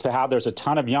similar to how there's a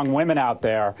ton of young women out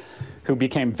there who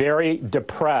became very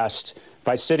depressed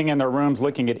by sitting in their rooms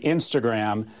looking at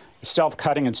Instagram.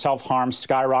 Self-cutting and self-harm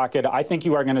skyrocket. I think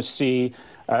you are going to see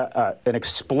an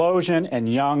explosion in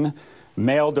young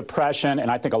male depression,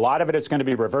 and I think a lot of it is going to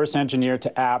be reverse engineered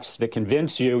to apps that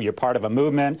convince you you're part of a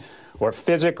movement or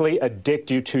physically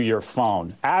addict you to your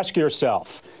phone. Ask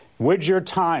yourself, would your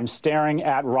time staring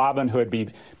at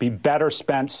Robinhood be better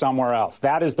spent somewhere else?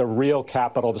 That is the real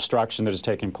capital destruction that is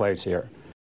taking place here.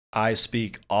 I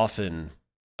speak often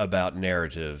about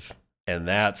narrative, and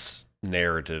that's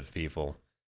narrative, people.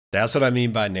 That's what I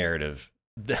mean by narrative.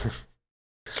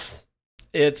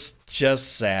 It's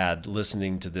just sad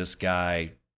listening to this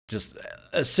guy just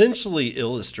essentially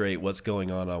illustrate what's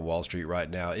going on Wall Street right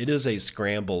now. It is a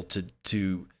scramble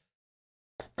to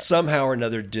somehow or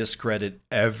another discredit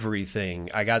everything.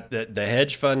 I got the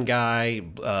hedge fund guy,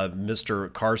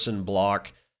 Mr. Carson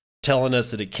Block, telling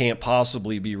us that it can't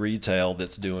possibly be retail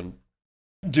that's doing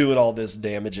all this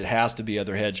damage. It has to be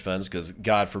other hedge funds because,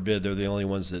 God forbid, they're the only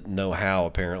ones that know how,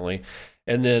 apparently.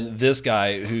 And then this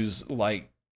guy who's like,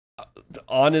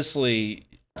 honestly,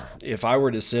 if I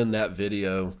were to send that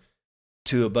video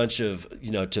to a bunch of,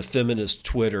 to feminist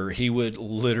Twitter, he would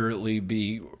literally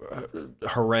be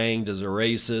harangued as a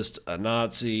racist, a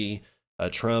Nazi, a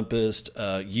Trumpist,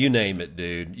 you name it,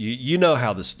 dude. You know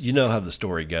how the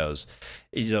story goes.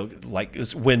 Like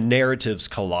it's when narratives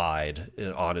collide,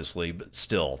 honestly, but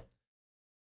still,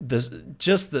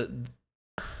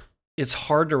 it's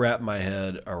hard to wrap my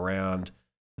head around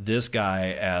this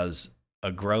guy as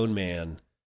a grown man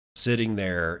sitting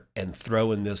there and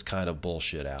throwing this kind of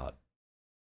bullshit out.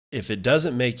 If it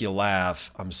doesn't make you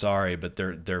laugh, I'm sorry, but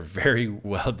there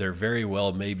very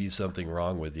well may be something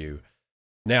wrong with you.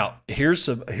 Now, here's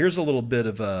a little bit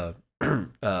of a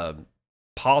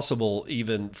possible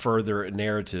even further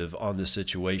narrative on this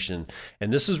situation.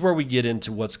 And this is where we get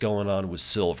into what's going on with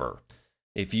silver.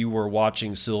 If you were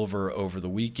watching silver over the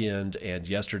weekend and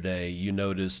yesterday, you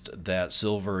noticed that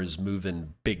silver is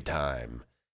moving big time.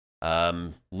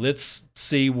 Let's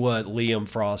see what Liam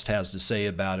Frost has to say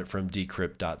about it from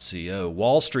Decrypt.co.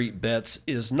 Wall Street Bets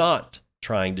is not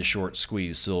trying to short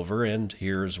squeeze silver, and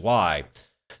here's why.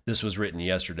 This was written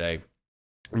yesterday.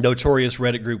 Notorious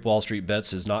Reddit group Wall Street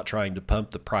Bets is not trying to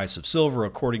pump the price of silver,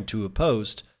 according to a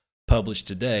post published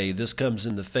today. This comes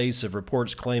in the face of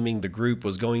reports claiming the group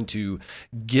was going to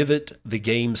give it the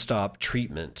GameStop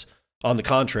treatment. On the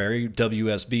contrary,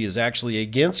 WSB is actually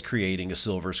against creating a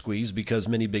silver squeeze because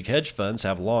many big hedge funds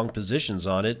have long positions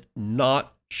on it,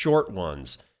 not short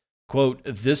ones. Quote,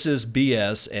 "This is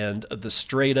BS and is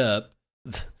straight up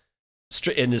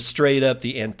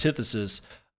the antithesis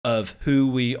of who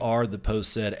we are," the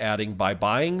Post said, adding, "By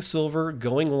buying silver,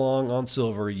 going long on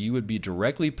silver, you would be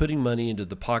directly putting money into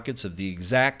the pockets of the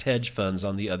exact hedge funds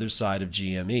on the other side of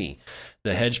GME.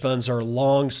 The hedge funds are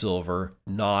long silver,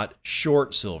 not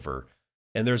short silver."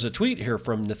 And there's a tweet here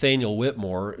from Nathaniel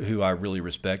Whitmore, who I really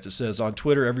respect. It says, "On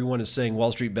Twitter, everyone is saying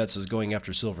Wall Street Bets is going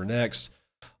after silver next.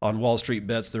 On Wall Street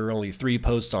Bets, there are only 3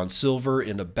 posts on silver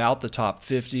in about the top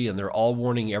 50, and they're all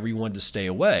warning everyone to stay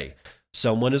away.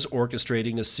 Someone is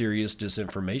orchestrating a serious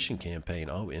disinformation campaign."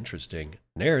 Oh, interesting.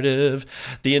 Narrative.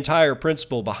 "The entire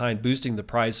principle behind boosting the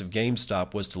price of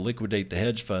GameStop was to liquidate the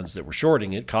hedge funds that were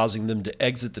shorting it, causing them to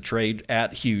exit the trade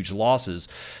at huge losses.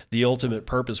 The ultimate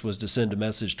purpose was to send a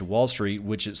message to Wall Street,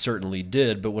 which it certainly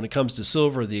did. But when it comes to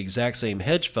silver, the exact same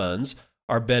hedge funds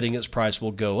are betting its price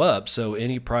will go up, so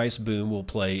any price boom will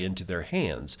play into their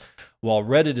hands. While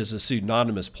Reddit is a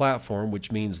pseudonymous platform,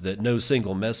 which means that no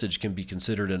single message can be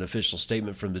considered an official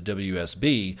statement from the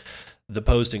WSB, the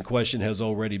post in question has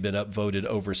already been upvoted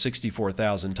over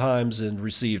 64,000 times and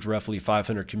received roughly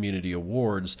 500 community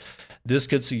awards. This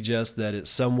could suggest that it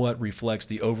somewhat reflects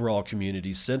the overall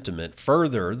community's sentiment.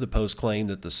 Further, the post claimed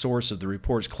that the source of the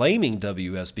reports claiming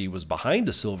WSB was behind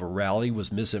a silver rally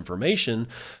was misinformation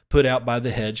put out by the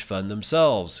hedge fund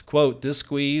themselves. Quote, "This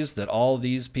squeeze that all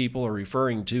these people are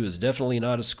referring to is definitely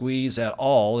not a squeeze at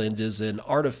all and is an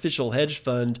artificial hedge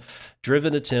fund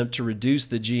driven attempt to reduce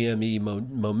the GME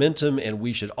momentum, and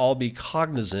we should all be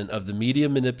cognizant of the media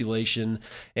manipulation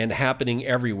and happening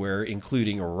everywhere,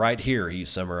 including right here," he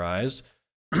summarized.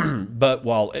 But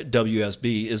while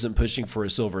WSB isn't pushing for a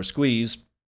silver squeeze,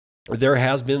 there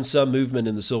has been some movement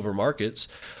in the silver markets.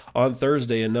 On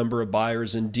Thursday, a number of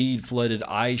buyers indeed flooded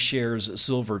iShares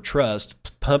Silver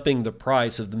Trust, pumping the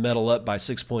price of the metal up by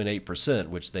 6.8%,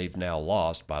 which they've now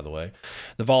lost, by the way.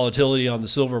 The volatility on the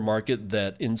silver market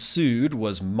that ensued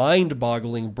was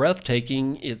mind-boggling,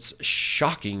 breathtaking. It's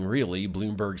shocking, really,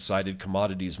 Bloomberg cited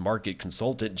commodities market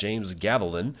consultant James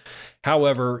Gavilan.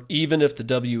 However, even if the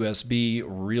WSB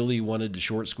really wanted to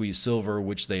short squeeze silver,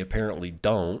 which they apparently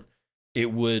don't,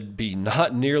 it would be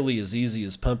not nearly as easy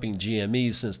as pumping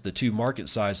GME, since the two market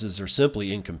sizes are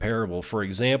simply incomparable. For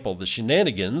example, the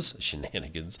shenanigans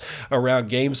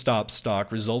around GameStop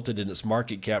stock resulted in its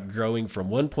market cap growing from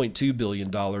 $1.2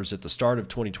 billion at the start of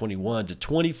 2021 to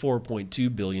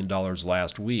 $24.2 billion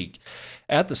last week.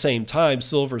 At the same time,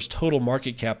 silver's total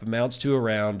market cap amounts to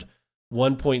around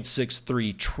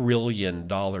 $1.63 trillion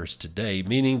today,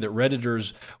 meaning that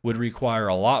Redditors would require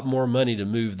a lot more money to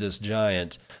move this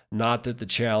giant. Not that the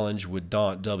challenge would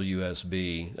daunt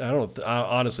WSB.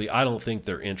 Honestly, I don't think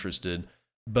they're interested.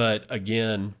 But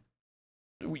again,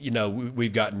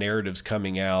 we've got narratives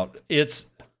coming out.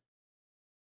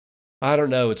 I don't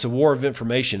know. It's a war of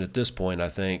information at this point. I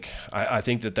think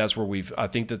that's where we've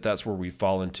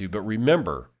fallen to. But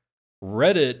remember,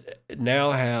 Reddit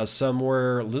now has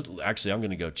somewhere. Actually, I'm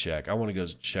going to go check. I want to go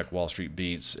check Wall Street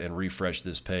Beats and refresh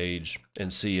this page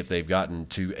and see if they've gotten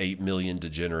to 8 million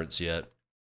degenerates yet.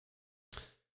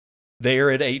 They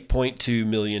are at 8.2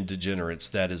 million degenerates.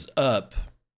 That is up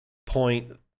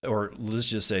let's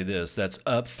just say this. That's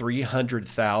up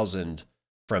 300,000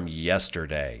 from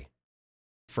yesterday.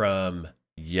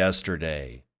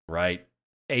 Right?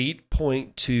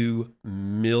 8.2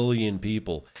 million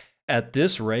people. At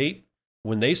this rate,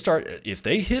 if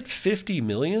they hit 50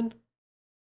 million,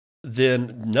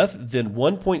 then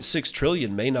 1.6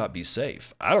 trillion may not be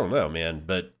safe. I don't know, man,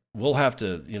 but we'll have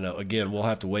to, we'll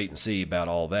have to wait and see about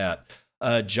all that.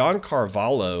 John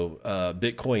Carvalho,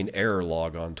 Bitcoin Error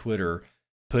Log on Twitter,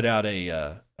 put out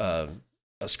a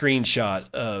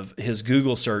screenshot of his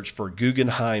Google search for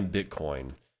Guggenheim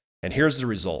Bitcoin. And here's the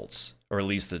results, or at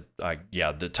least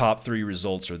the top 3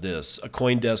 results are this. A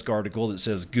CoinDesk article that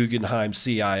says Guggenheim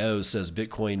CIO says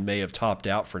Bitcoin may have topped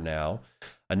out for now.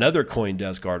 Another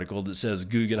CoinDesk article that says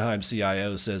Guggenheim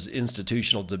CIO says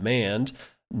institutional demand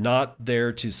not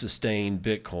there to sustain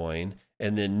Bitcoin.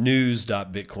 And then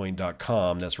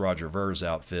news.bitcoin.com, that's Roger Ver's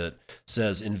outfit,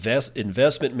 says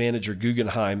investment manager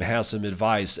Guggenheim has some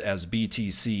advice as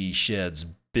BTC sheds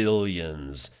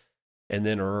billions. And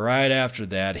then right after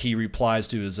that, he replies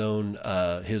to his own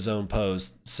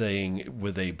post saying,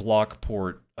 with a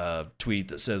Blockport tweet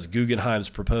that says Guggenheim's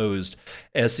proposed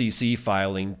SEC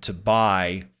filing to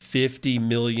buy $50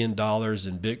 million in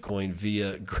Bitcoin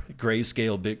via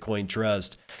Grayscale Bitcoin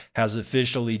Trust has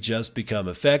officially just become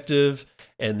effective,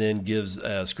 and then gives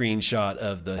a screenshot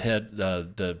of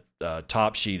the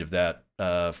top sheet of that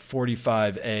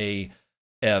 45A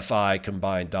FI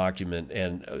combined document.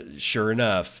 And sure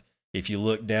enough, if you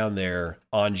look down there,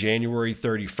 on January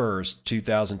 31st,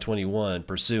 2021,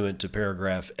 pursuant to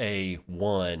paragraph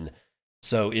A1.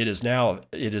 So it is now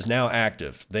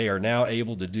active. They are now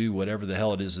able to do whatever the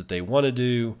hell it is that they want to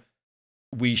do.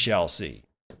 We shall see.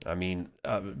 I mean,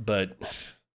 but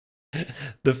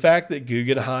the fact that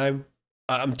Guggenheim,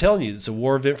 I'm telling you, it's a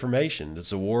war of information.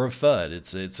 It's a war of FUD.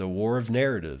 It's a war of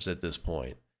narratives at this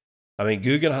point. I mean,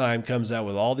 Guggenheim comes out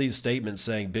with all these statements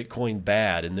saying Bitcoin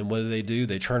bad, and then what do?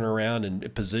 They turn around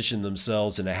and position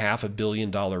themselves in a $500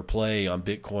 million play on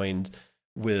Bitcoin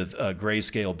with a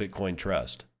Grayscale Bitcoin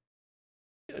Trust.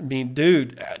 I mean,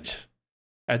 dude,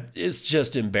 it's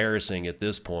just embarrassing at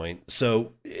this point.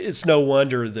 So it's no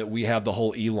wonder that we have the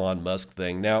whole Elon Musk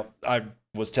thing. Now, I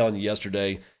was telling you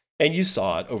yesterday, and you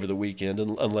saw it over the weekend,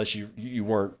 unless you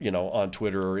weren't, on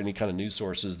Twitter or any kind of news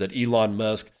sources, that Elon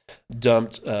Musk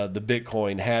dumped the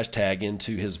Bitcoin hashtag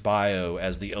into his bio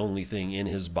as the only thing in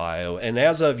his bio. And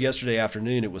as of yesterday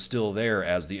afternoon, it was still there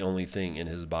as the only thing in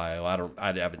his bio.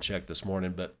 I haven't checked this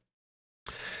morning, but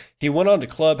he went on to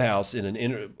Clubhouse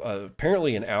in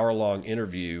apparently an hour-long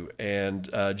interview, and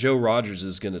Joe Rogers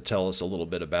is going to tell us a little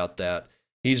bit about that.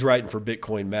 He's writing for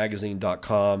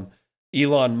BitcoinMagazine.com.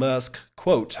 Elon Musk,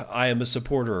 quote, "I am a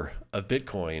supporter of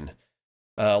Bitcoin."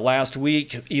 Last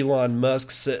week, Elon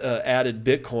Musk added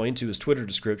Bitcoin to his Twitter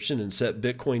description and set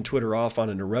Bitcoin Twitter off on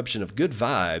an eruption of good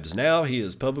vibes. Now he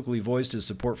has publicly voiced his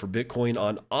support for Bitcoin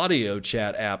on audio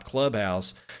chat app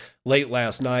Clubhouse. Late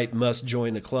last night, Musk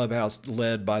joined a Clubhouse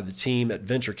led by the team at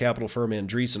venture capital firm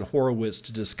Andreessen Horowitz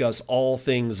to discuss all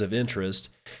things of interest.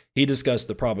 He discussed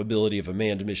the probability of a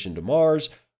manned mission to Mars,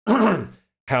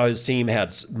 how his team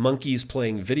had monkeys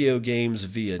playing video games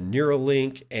via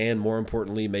Neuralink, and more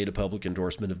importantly, made a public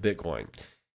endorsement of Bitcoin.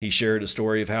 He shared a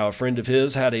story of how a friend of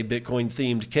his had a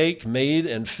Bitcoin-themed cake made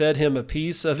and fed him a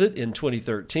piece of it in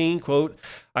 2013. Quote,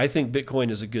 "I think Bitcoin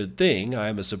is a good thing. I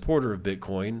am a supporter of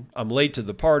Bitcoin. I'm late to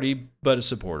the party, but a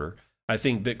supporter. I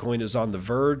think Bitcoin is on the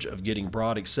verge of getting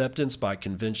broad acceptance by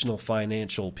conventional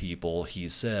financial people," he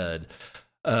said.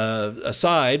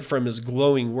 Aside from his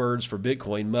glowing words for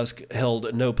Bitcoin, Musk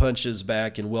held no punches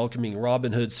back in welcoming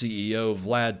Robinhood CEO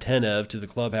Vlad Tenev to the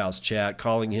Clubhouse chat,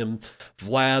 calling him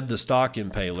Vlad the Stock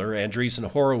Impaler.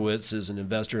 Andreessen Horowitz is an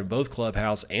investor in both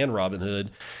Clubhouse and Robinhood,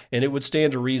 and it would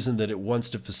stand to reason that it wants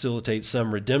to facilitate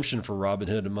some redemption for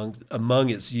Robinhood among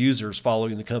its users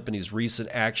following the company's recent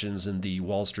actions in the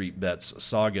Wall Street Bets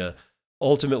saga.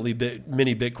 Ultimately,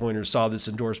 many Bitcoiners saw this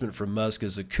endorsement from Musk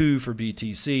as a coup for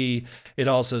BTC. It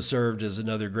also served as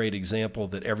another great example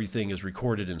that everything is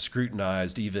recorded and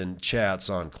scrutinized, even chats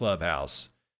on Clubhouse.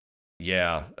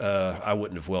 Yeah, I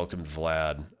wouldn't have welcomed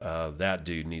Vlad. That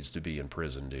dude needs to be in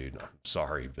prison, dude. I'm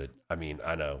sorry, but I mean,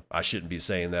 I know I shouldn't be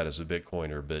saying that as a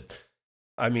Bitcoiner, but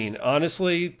I mean,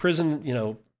 honestly, prison,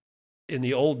 in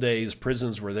the old days,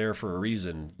 prisons were there for a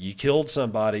reason. You killed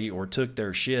somebody or took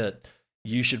their shit,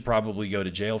 you should probably go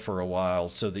to jail for a while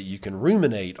so that you can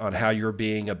ruminate on how you're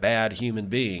being a bad human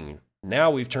being. Now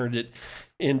we've turned it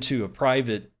into a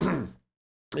private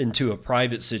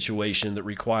situation that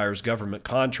requires government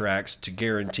contracts to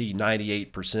guarantee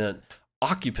 98%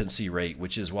 occupancy rate,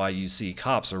 which is why you see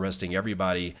cops arresting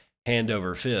everybody hand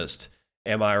over fist.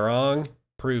 Am I wrong?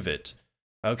 Prove it.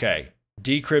 Okay.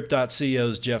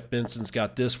 Decrypt.co's Jeff Benson's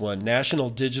got this one. National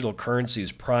digital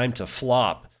currencies primed to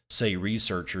flop, say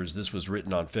researchers. This was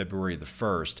written on February the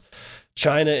 1st.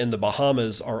 China and the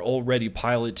Bahamas are already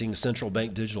piloting central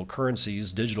bank digital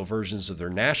currencies, digital versions of their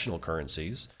national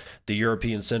currencies. The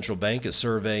European Central Bank is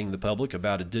surveying the public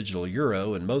about a digital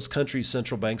euro, and most countries'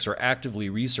 central banks are actively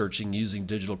researching using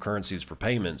digital currencies for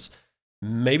payments.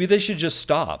 Maybe they should just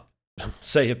stop,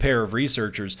 say a pair of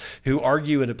researchers who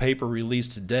argue in a paper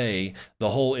released today the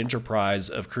whole enterprise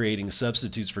of creating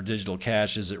substitutes for digital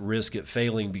cash is at risk of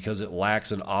failing because it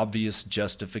lacks an obvious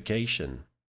justification.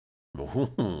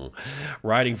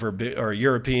 Writing for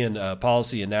European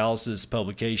policy analysis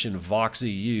publication Vox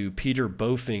EU, Peter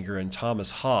Bofinger and Thomas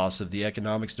Haas of the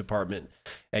economics department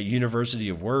at University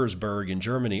of Würzburg in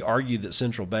Germany argue that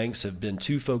central banks have been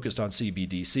too focused on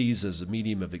CBDCs as a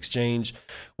medium of exchange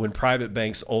when private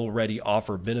banks already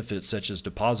offer benefits such as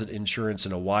deposit insurance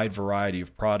and a wide variety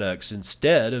of products.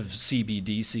 Instead of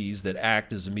CBDCs that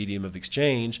act as a medium of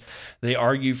exchange, they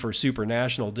argue for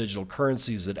supranational digital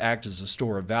currencies that act as a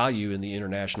store of value in the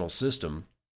international system.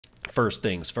 First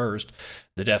things first,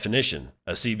 the definition.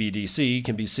 A CBDC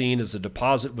can be seen as a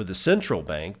deposit with a central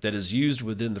bank that is used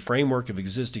within the framework of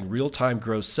existing real-time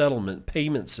gross settlement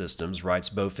payment systems, writes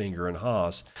Bofinger and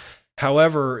Haas.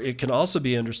 However, it can also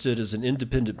be understood as an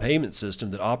independent payment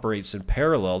system that operates in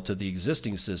parallel to the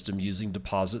existing system using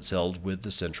deposits held with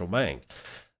the central bank.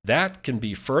 That can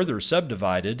be further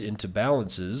subdivided into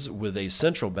balances with a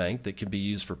central bank that can be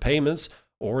used for payments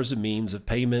or as a means of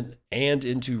payment, and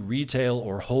into retail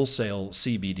or wholesale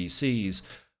CBDCs.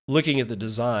 Looking at the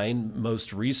design,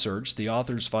 most research, the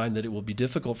authors find that it will be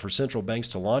difficult for central banks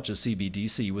to launch a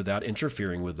CBDC without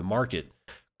interfering with the market.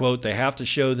 Quote, they have to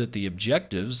show that the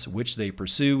objectives which they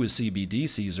pursue with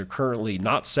CBDCs are currently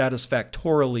not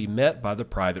satisfactorily met by the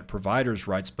private providers,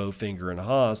 writes Bowfinger and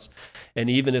Haas. And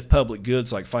even if public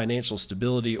goods like financial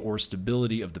stability or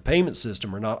stability of the payment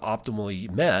system are not optimally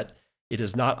met, it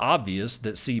is not obvious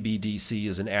that CBDC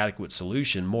is an adequate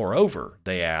solution. Moreover,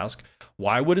 they ask,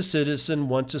 why would a citizen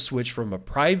want to switch from a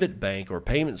private bank or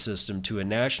payment system to a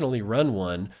nationally run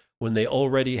one when they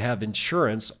already have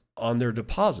insurance on their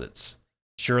deposits?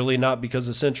 Surely not because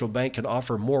a central bank can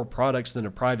offer more products than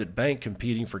a private bank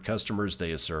competing for customers,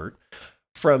 they assert.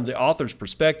 From the author's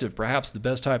perspective, perhaps the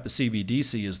best type of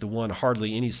CBDC is the one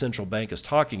hardly any central bank is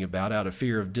talking about out of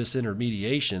fear of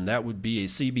disintermediation. That would be a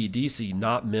CBDC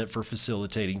not meant for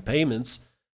facilitating payments,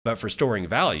 but for storing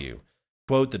value.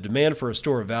 Quote, the demand for a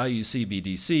store of value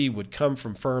CBDC would come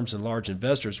from firms and large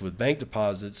investors with bank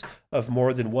deposits of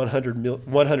more than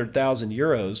 100,000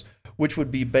 euros, which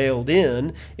would be bailed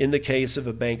in the case of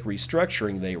a bank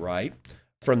restructuring, they write.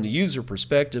 From the user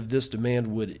perspective, this demand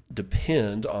would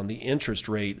depend on the interest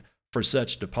rate for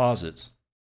such deposits.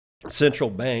 Central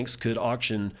banks could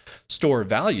auction store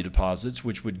value deposits,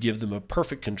 which would give them a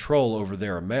perfect control over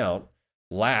their amount.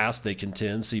 Last, they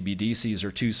contend CBDCs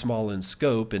are too small in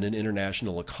scope in an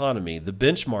international economy. The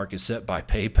benchmark is set by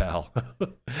PayPal,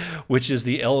 which is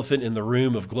the elephant in the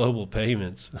room of global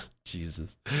payments.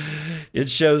 Jesus. It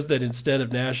shows that instead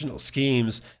of national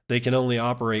schemes, they can only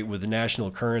operate with the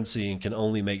national currency and can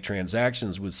only make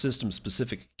transactions with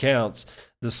system-specific accounts.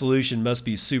 The solution must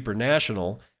be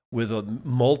supranational with a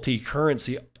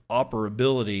multi-currency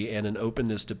operability and an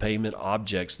openness to payment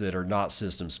objects that are not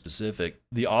system specific.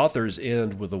 The authors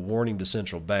end with a warning to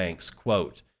central banks,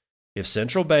 quote, if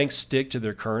central banks stick to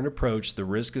their current approach, the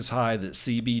risk is high that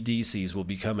CBDCs will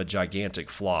become a gigantic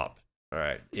flop. All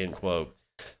right, end quote.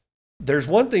 There's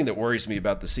one thing that worries me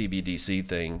about the CBDC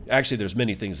thing. Actually, there's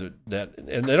many things that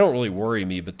and they don't really worry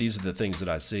me, but these are the things that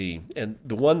I see. And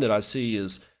the one that I see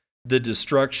is the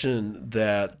destruction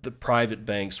that the private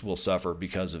banks will suffer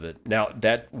because of it. Now,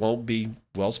 that won't be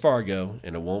Wells Fargo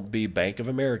and it won't be Bank of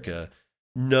America.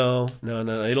 No.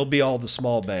 It'll be all the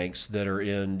small banks that are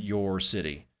in your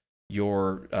city,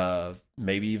 your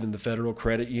maybe even the federal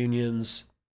credit unions.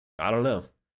 I don't know.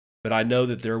 But I know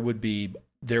that there would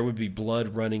be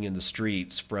blood running in the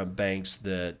streets from banks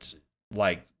that,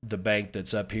 like the bank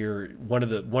that's up here, one of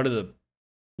the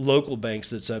local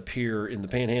banks that's up here in the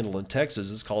Panhandle in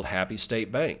Texas is called Happy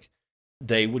State Bank.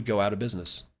 They would go out of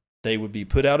business. They would be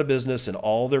put out of business and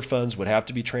all their funds would have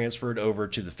to be transferred over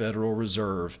to the Federal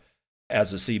Reserve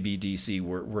as a CBDC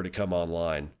were to come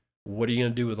online. What are you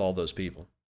going to do with all those people?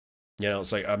 You know,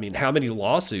 it's like, I mean, how many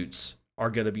lawsuits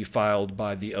are going to be filed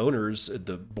by the owners,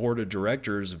 the board of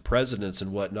directors and presidents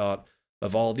and whatnot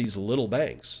of all these little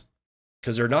banks?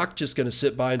 Because they're not just going to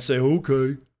sit by and say,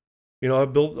 okay, you know,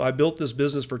 I built this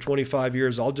business for 25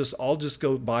 years. I'll just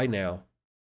go buy now,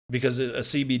 because a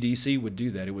CBDC would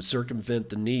do that. It would circumvent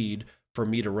the need for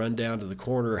me to run down to the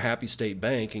corner Happy State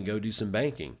Bank and go do some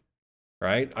banking,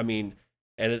 right? I mean,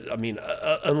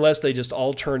 unless they just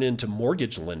all turn into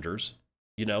mortgage lenders,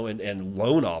 you know, and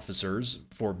loan officers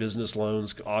for business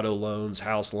loans, auto loans,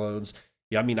 house loans.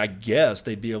 Yeah, I mean, I guess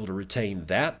they'd be able to retain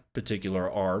that particular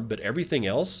arm, but everything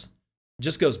else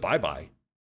just goes bye-bye.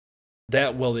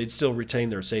 They'd still retain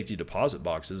their safety deposit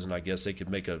boxes, and I guess they could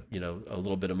make a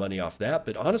little bit of money off that.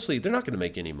 But honestly, they're not going to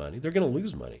make any money. They're going to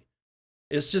lose money.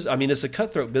 It's just, I mean, it's a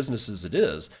cutthroat business as it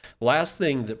is. Last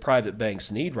thing that private banks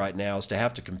need right now is to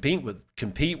have to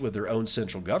compete with their own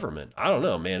central government. I don't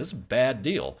know, man. It's a bad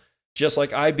deal. Just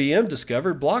like IBM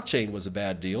discovered blockchain was a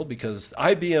bad deal, because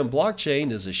IBM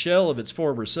blockchain is a shell of its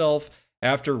former self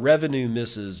after revenue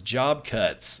misses, job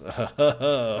cuts.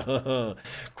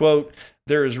 Quote,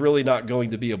 there is really not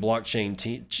going to be a blockchain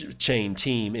chain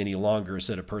team any longer,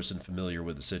 said a person familiar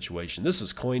with the situation. This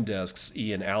is CoinDesk's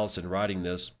Ian Allison writing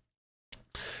this.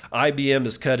 IBM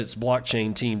has cut its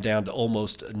blockchain team down to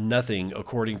almost nothing,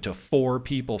 according to 4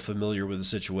 people familiar with the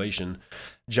situation.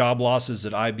 Job losses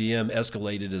at IBM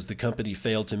escalated as the company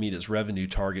failed to meet its revenue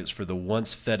targets for the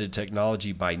once feted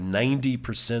technology by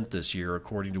 90% this year,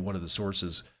 according to one of the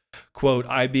sources. Quote,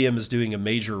 IBM is doing a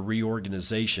major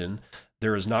reorganization.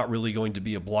 There is not really going to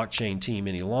be a blockchain team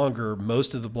any longer.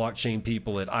 Most of the blockchain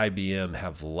people at IBM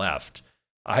have left.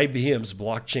 IBM's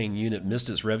blockchain unit missed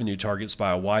its revenue targets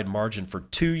by a wide margin for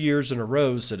 2 years in a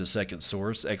row, said a second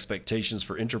source. Expectations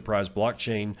for enterprise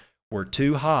blockchain were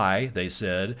too high, they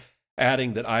said,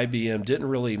 adding that IBM didn't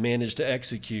really manage to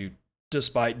execute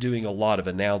despite doing a lot of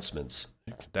announcements.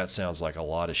 That sounds like a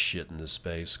lot of shit in this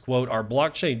space. Quote, our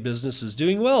blockchain business is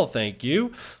doing well, thank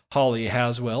you. Holly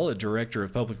Haswell, a director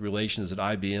of public relations at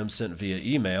IBM, sent via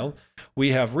email.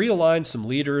 We have realigned some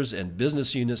leaders and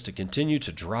business units to continue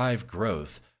to drive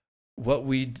growth.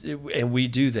 We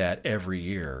do that every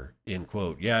year, end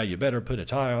quote. Yeah, you better put a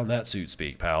tie on that suit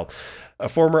speak, pal. A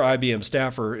former IBM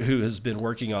staffer who has been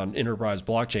working on enterprise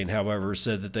blockchain, however,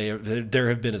 said that there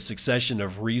have been a succession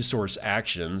of resource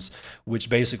actions, which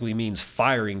basically means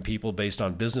firing people based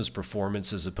on business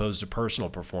performance as opposed to personal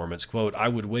performance. Quote, I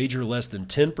would wager less than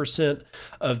 10%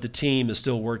 of the team is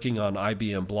still working on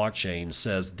IBM blockchain,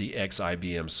 says the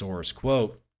ex-IBM source.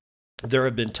 Quote, there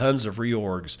have been tons of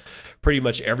reorgs. Pretty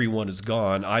much everyone is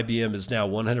gone. IBM is now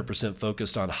 100%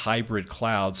 focused on hybrid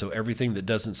cloud, so everything that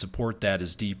doesn't support that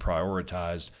is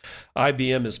deprioritized.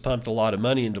 IBM has pumped a lot of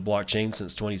money into blockchain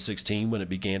since 2016 when it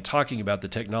began talking about the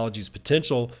technology's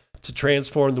potential to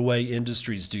transform the way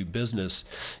industries do business.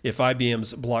 If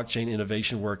IBM's blockchain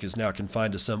innovation work is now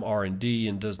confined to some R&D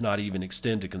and does not even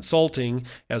extend to consulting,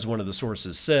 as one of the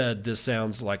sources said, this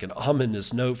sounds like an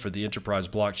ominous note for the enterprise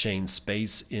blockchain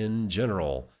space in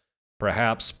general.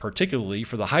 Perhaps particularly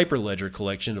for the Hyperledger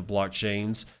collection of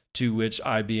blockchains to which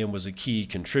IBM was a key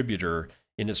contributor.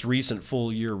 In its recent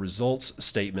full-year results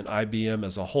statement, IBM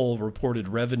as a whole reported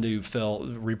that the revenue fell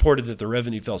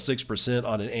 6%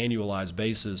 on an annualized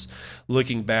basis.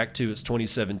 Looking back to its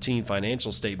 2017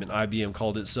 financial statement, IBM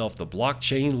called itself the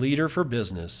blockchain leader for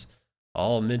business.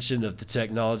 All mention of the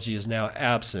technology is now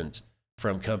absent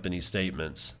from company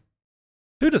statements.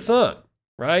 Who'd have thought,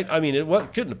 right? I mean,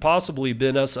 what couldn't have possibly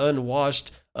been us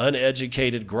unwashed,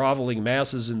 uneducated, groveling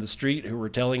masses in the street who were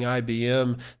telling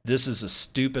IBM this is a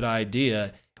stupid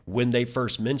idea when they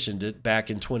first mentioned it back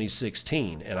in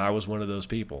 2016, and I was one of those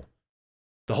people.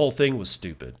 The whole thing was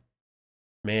stupid.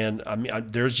 Man, I mean,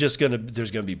 there's gonna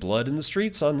be blood in the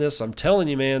streets on this. I'm telling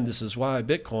you, man, this is why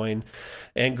Bitcoin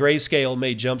and Grayscale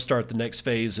may jumpstart the next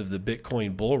phase of the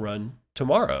Bitcoin bull run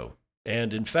tomorrow.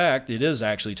 And in fact, it is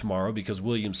actually tomorrow because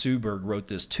William Suberg wrote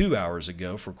this 2 hours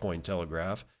ago for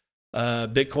Cointelegraph.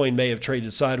 Bitcoin may have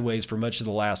traded sideways for much of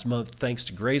the last month thanks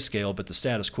to Grayscale, but the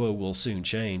status quo will soon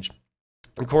change.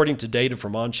 According to data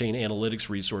from on-chain analytics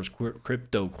resource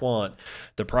CryptoQuant,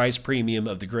 the price premium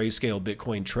of the Grayscale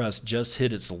Bitcoin Trust just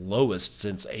hit its lowest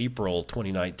since April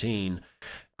 2019.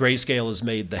 Grayscale has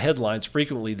made the headlines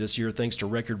frequently this year thanks to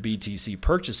record BTC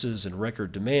purchases and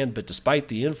record demand, but despite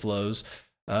the inflows,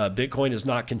 Bitcoin has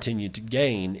not continued to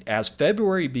gain. As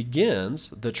February begins,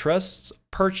 the trust's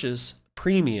purchase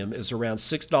premium is around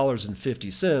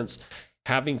 $6.50,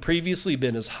 having previously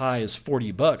been as high as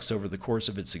 $40 over the course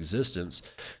of its existence.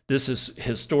 This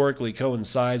historically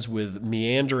coincides with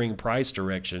meandering price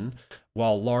direction,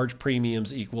 while large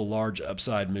premiums equal large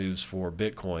upside moves for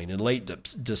Bitcoin. In late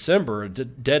December, a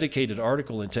dedicated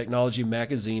article in technology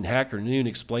magazine Hacker Noon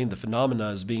explained the phenomena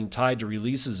as being tied to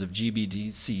releases of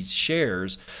GBTC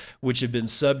shares, which have been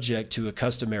subject to a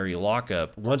customary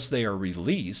lockup. Once they are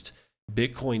released,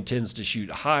 Bitcoin tends to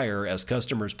shoot higher as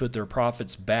customers put their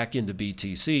profits back into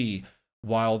BTC,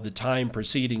 while the time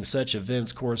preceding such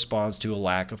events corresponds to a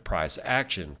lack of price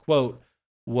action. Quote,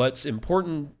 what's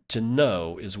important to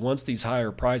know is once these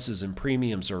higher prices and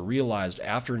premiums are realized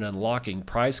after an unlocking,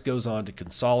 price goes on to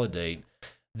consolidate.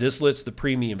 This lets the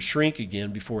premium shrink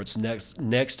again before its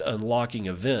next unlocking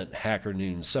event, Hacker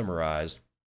Noon summarized.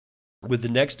 With the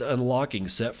next unlocking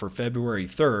set for February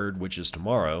 3rd, which is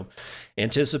tomorrow,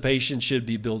 anticipation should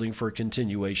be building for a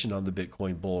continuation on the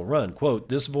Bitcoin bull run. Quote,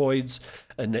 this void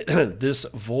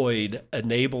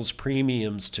enables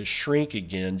premiums to shrink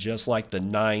again, just like the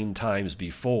 9 times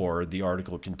before, the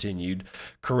article continued,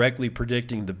 correctly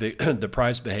predicting the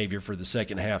price behavior for the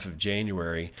second half of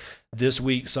January. This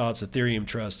week saw its Ethereum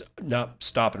trust, not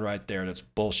stopping right there, that's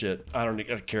bullshit. I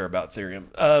don't care about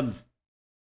Ethereum.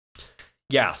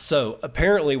 Yeah, so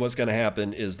apparently what's going to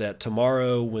happen is that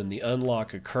tomorrow when the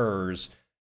unlock occurs,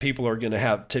 people are going to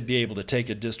have to be able to take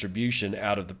a distribution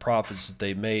out of the profits that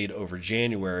they made over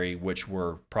January, which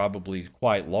were probably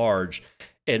quite large,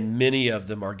 and many of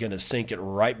them are going to sink it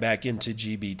right back into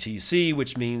GBTC,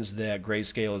 which means that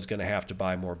Grayscale is going to have to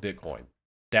buy more Bitcoin.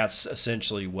 That's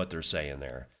essentially what they're saying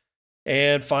there.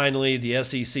 And finally, the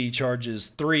SEC charges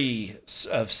 3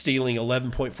 of stealing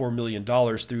 $11.4 million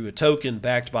through a token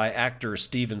backed by actor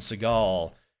Steven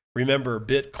Seagal. Remember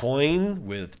Bitcoin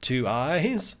with 2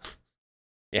 eyes?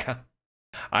 Yeah,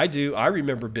 I do. I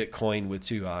remember Bitcoin with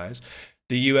 2 eyes.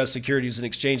 The U.S. Securities and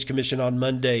Exchange Commission on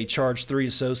Monday charged 3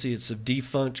 associates of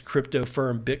defunct crypto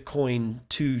firm Bitcoin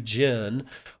 2 Gen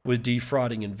with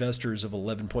defrauding investors of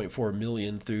 $11.4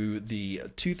 million through the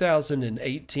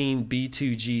 2018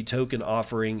 B2G token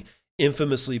offering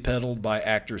infamously peddled by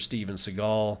actor Steven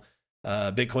Seagal.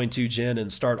 Bitcoin 2 Gen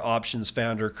and Start Options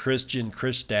founder Christian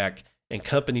Christak and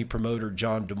company promoter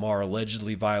John DeMar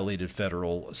allegedly violated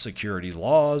federal securities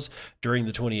laws during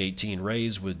the 2018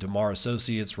 raise, with DeMar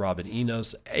associates Robin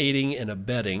Enos aiding and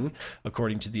abetting.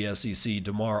 According to the SEC,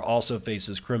 DeMar also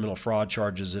faces criminal fraud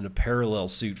charges in a parallel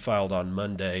suit filed on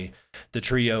Monday. The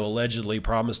trio allegedly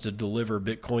promised to deliver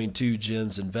Bitcoin 2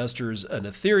 Gen's investors an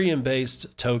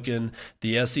Ethereum-based token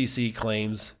the SEC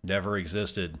claims never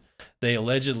existed. They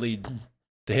allegedly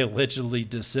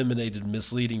disseminated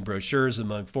misleading brochures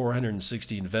among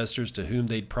 460 investors to whom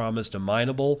they'd promised a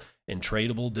mineable and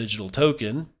tradable digital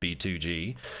token,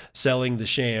 B2G, selling the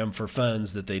sham for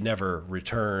funds that they never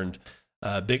returned.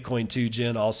 Bitcoin 2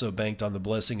 Gen also banked on the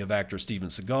blessing of actor Steven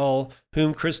Seagal,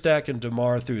 whom Christak and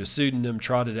DeMar, through a pseudonym,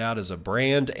 trotted out as a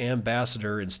brand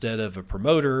ambassador instead of a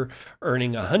promoter,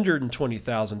 earning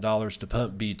 $120,000 to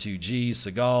pump B2G.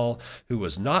 Seagal, who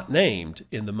was not named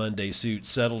in the Monday suit,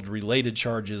 settled related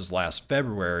charges last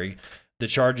February. The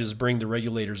charges bring the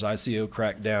regulator's ICO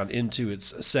crackdown into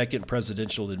its second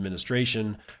presidential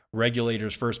administration.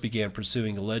 Regulators first began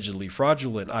pursuing allegedly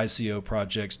fraudulent ICO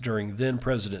projects during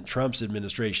then-President Trump's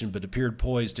administration, but appeared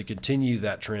poised to continue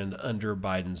that trend under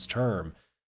Biden's term.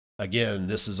 Again,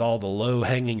 this is all the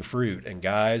low-hanging fruit. And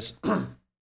guys,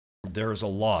 there's a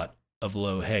lot of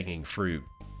low-hanging fruit.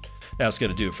 That's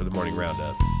going to do it for the Morning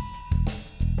Roundup.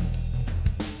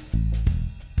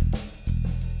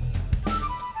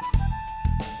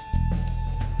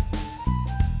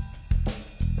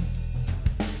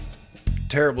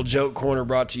 Terrible Joke Corner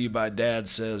brought to you by Dad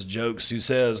Says Jokes, who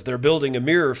says, they're building a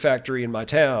mirror factory in my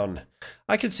town.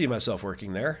 I could see myself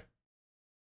working there.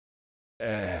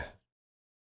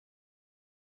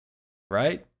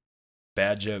 Right?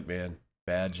 Bad joke, man.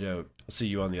 Bad joke. I'll see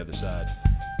you on the other side.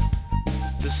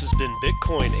 This has been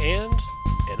Bitcoin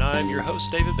and I'm your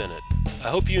host, David Bennett. I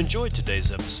hope you enjoyed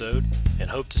today's episode and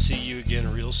hope to see you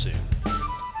again real soon.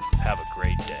 Have a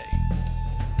great day.